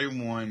is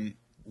everyone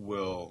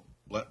will,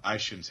 I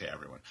shouldn't say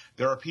everyone.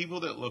 There are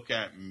people that look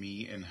at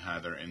me and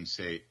Heather and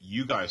say,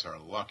 you guys are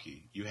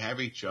lucky. You have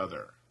each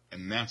other.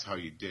 And that's how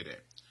you did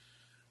it.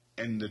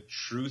 And the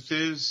truth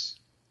is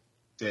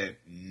that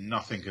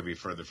nothing could be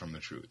further from the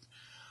truth.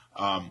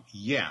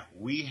 Yeah,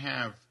 we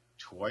have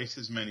twice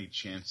as many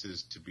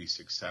chances to be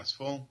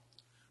successful,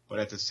 but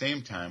at the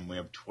same time, we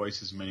have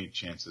twice as many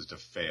chances to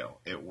fail.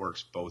 It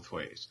works both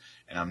ways.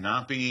 And I'm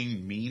not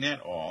being mean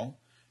at all,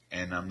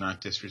 and I'm not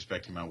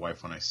disrespecting my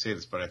wife when I say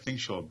this, but I think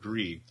she'll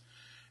agree.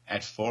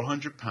 At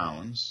 400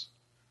 pounds,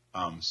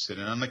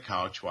 sitting on the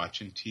couch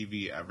watching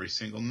TV every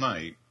single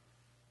night,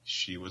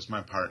 she was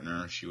my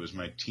partner. She was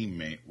my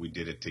teammate. We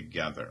did it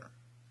together.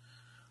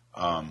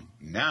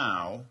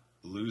 Now,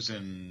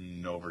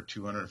 losing over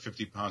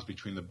 250 pounds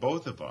between the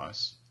both of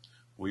us,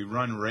 we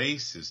run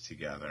races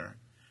together,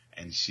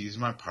 and she's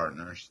my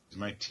partner. She's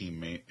my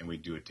teammate, and we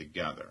do it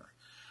together.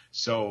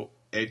 So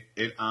it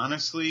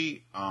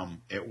honestly,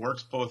 it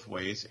works both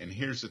ways. And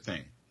here's the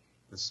thing.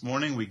 This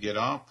morning we get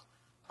up.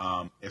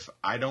 If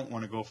I don't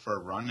want to go for a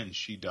run and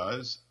she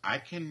does, I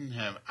can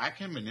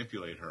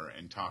manipulate her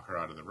and talk her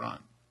out of the run.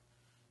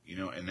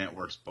 And that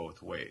works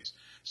both ways.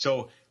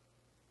 So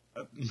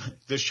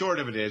the short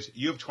of it is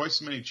you have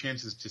twice as many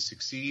chances to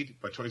succeed,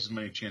 but twice as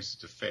many chances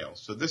to fail.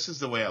 So this is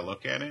the way I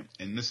look at it,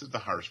 and this is the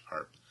harsh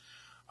part.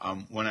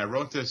 When I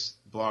wrote this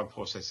blog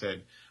post, I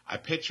said, I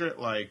picture it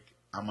like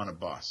I'm on a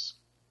bus,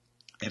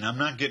 and I'm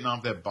not getting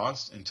off that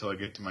bus until I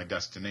get to my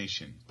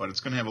destination, but it's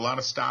going to have a lot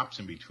of stops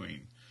in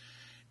between.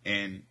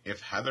 And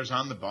if Heather's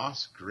on the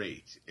bus,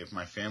 great. If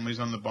my family's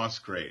on the bus,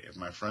 great. If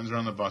my friends are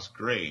on the bus,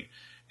 great.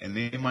 And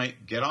they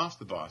might get off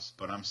the bus,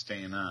 but I'm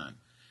staying on.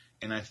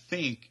 And I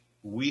think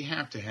we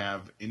have to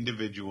have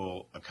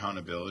individual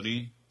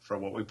accountability for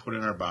what we put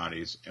in our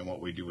bodies and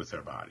what we do with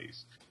our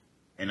bodies.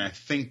 And I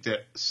think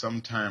that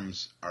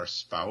sometimes our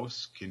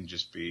spouse can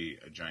just be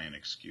a giant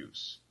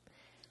excuse.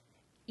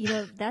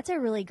 That's a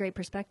really great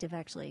perspective,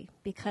 actually,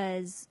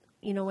 because,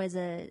 as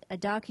a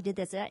doc who did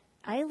this,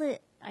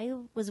 I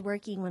was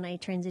working when I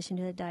transitioned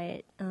to the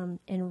diet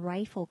in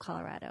Rifle,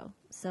 Colorado.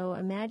 So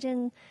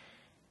imagine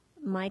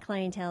my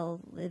clientele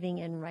living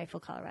in Rifle,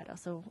 Colorado.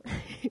 So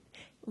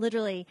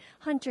literally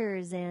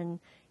hunters and,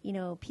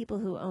 people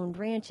who owned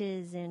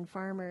ranches and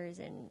farmers.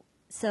 And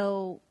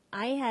so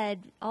I had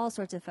all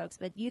sorts of folks,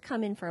 but you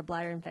come in for a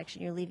bladder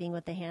infection, you're leaving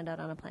with the handout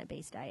on a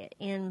plant-based diet.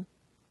 And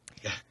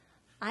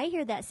I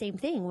hear that same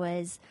thing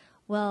was,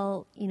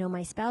 well,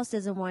 my spouse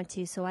doesn't want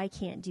to, so I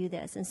can't do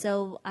this. And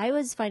so I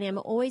was finding I'm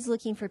always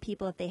looking for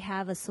people if they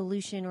have a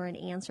solution or an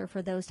answer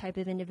for those type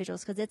of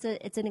individuals, because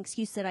it's an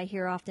excuse that I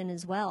hear often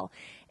as well.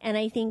 And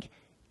I think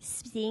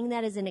seeing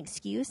that as an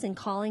excuse and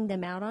calling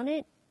them out on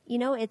it,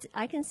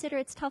 I consider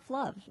it's tough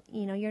love.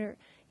 You're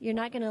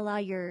not going to allow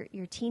your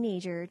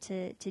teenager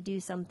to do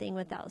something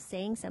without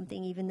saying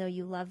something, even though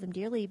you love them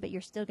dearly, but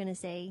you're still going to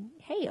say,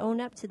 hey, own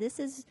up to this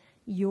is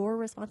your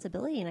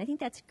responsibility. And I think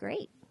that's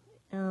great.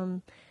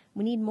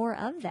 We need more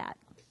of that.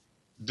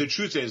 The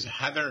truth is,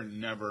 Heather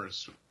never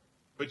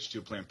switched to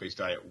a plant-based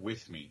diet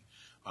with me.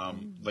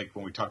 Like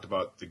when we talked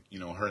about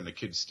her and the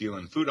kids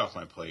stealing food off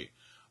my plate,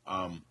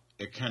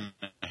 it kind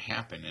of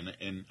happened.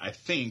 And I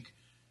think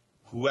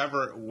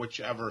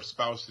whichever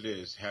spouse it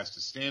is, has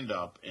to stand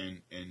up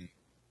and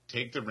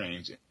take the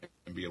reins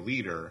and be a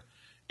leader.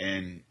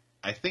 And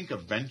I think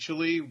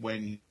eventually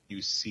when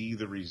you see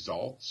the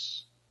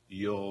results,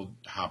 you'll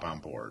hop on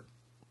board.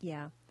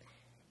 Yeah.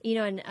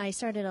 And I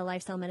started a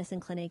lifestyle medicine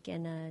clinic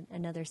in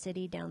another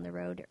city down the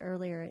road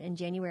earlier in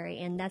January,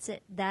 and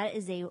that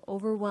is a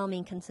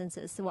overwhelming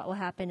consensus. So what will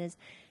happen is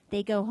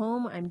they go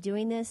home, I'm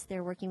doing this,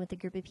 they're working with a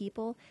group of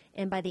people,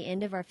 and by the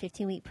end of our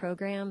 15-week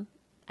program,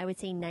 I would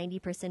say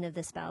 90% of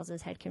the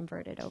spouses had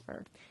converted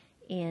over.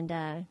 And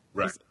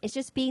right. it's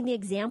just being the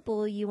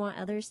example you want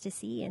others to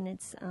see, and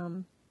it's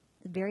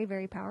very,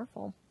 very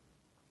powerful.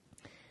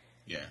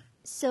 Yeah.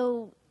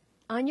 So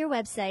on your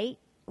website,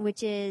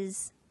 which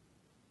is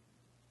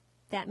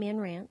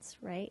fatmanrants,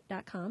 right,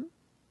 .com.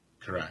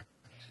 Correct.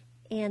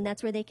 And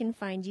that's where they can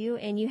find you.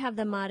 And you have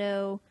the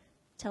motto.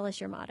 Tell us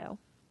your motto.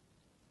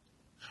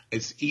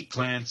 It's eat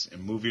plants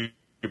and move your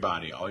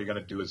body. All you got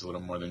to do is a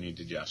little more than you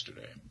did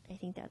yesterday. I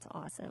think that's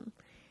awesome.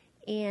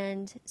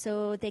 And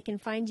so they can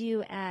find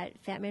you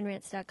at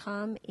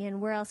fatmanrants.com. And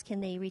where else can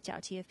they reach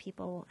out to you if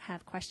people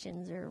have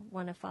questions or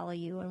want to follow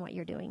you and what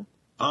you're doing?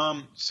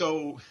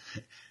 So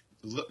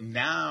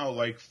now,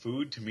 like,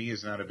 food to me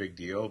is not a big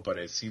deal, but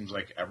it seems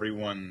like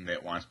everyone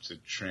that wants to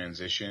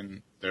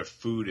transition, their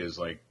food is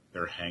like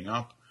their hang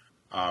up.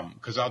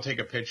 Cause I'll take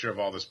a picture of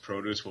all this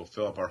produce. We'll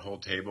fill up our whole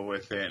table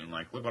with it and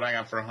like, look what I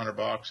got for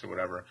 $100 or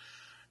whatever.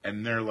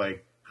 And they're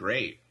like,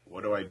 great.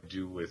 What do I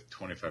do with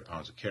 25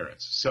 pounds of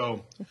carrots?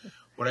 So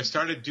what I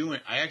started doing,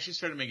 I actually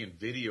started making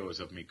videos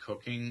of me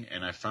cooking,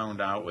 and I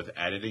found out with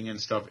editing and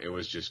stuff, it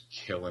was just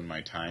killing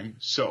my time.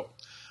 So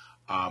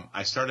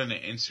I started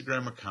an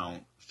Instagram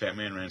account,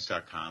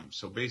 fatmanrants.com.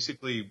 So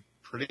basically,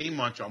 pretty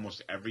much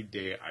almost every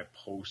day I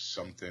post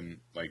something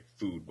like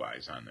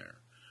food-wise on there.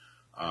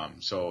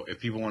 So if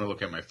people want to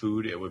look at my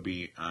food, it would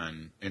be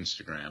on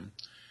Instagram.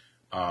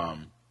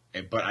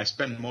 But I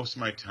spend most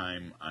of my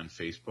time on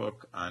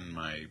Facebook on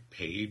my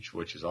page,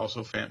 which is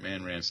also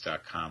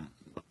fatmanrants.com,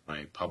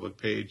 my public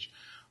page.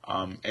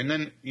 And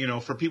then,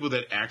 for people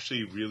that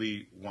actually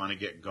really want to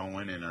get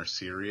going and are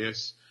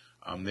serious,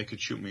 they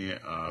could shoot me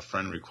a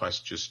friend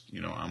request just,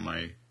 on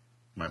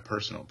my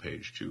personal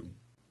page too.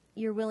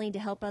 You're willing to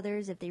help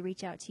others if they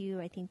reach out to you.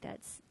 I think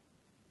that's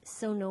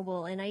so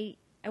noble. And I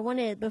want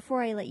to,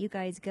 before I let you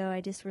guys go,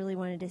 I just really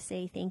wanted to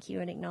say thank you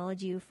and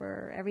acknowledge you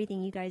for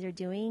everything you guys are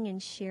doing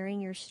and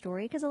sharing your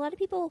story, because a lot of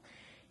people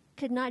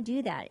could not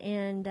do that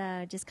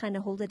and just kind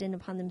of hold it in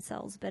upon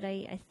themselves. But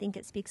I think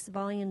it speaks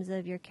volumes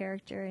of your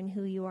character and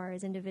who you are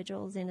as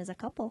individuals and as a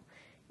couple.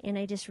 And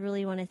I just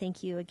really want to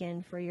thank you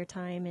again for your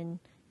time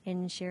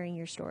and sharing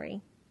your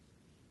story.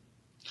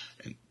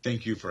 And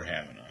thank you for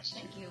having us.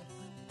 Thank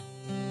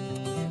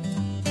you.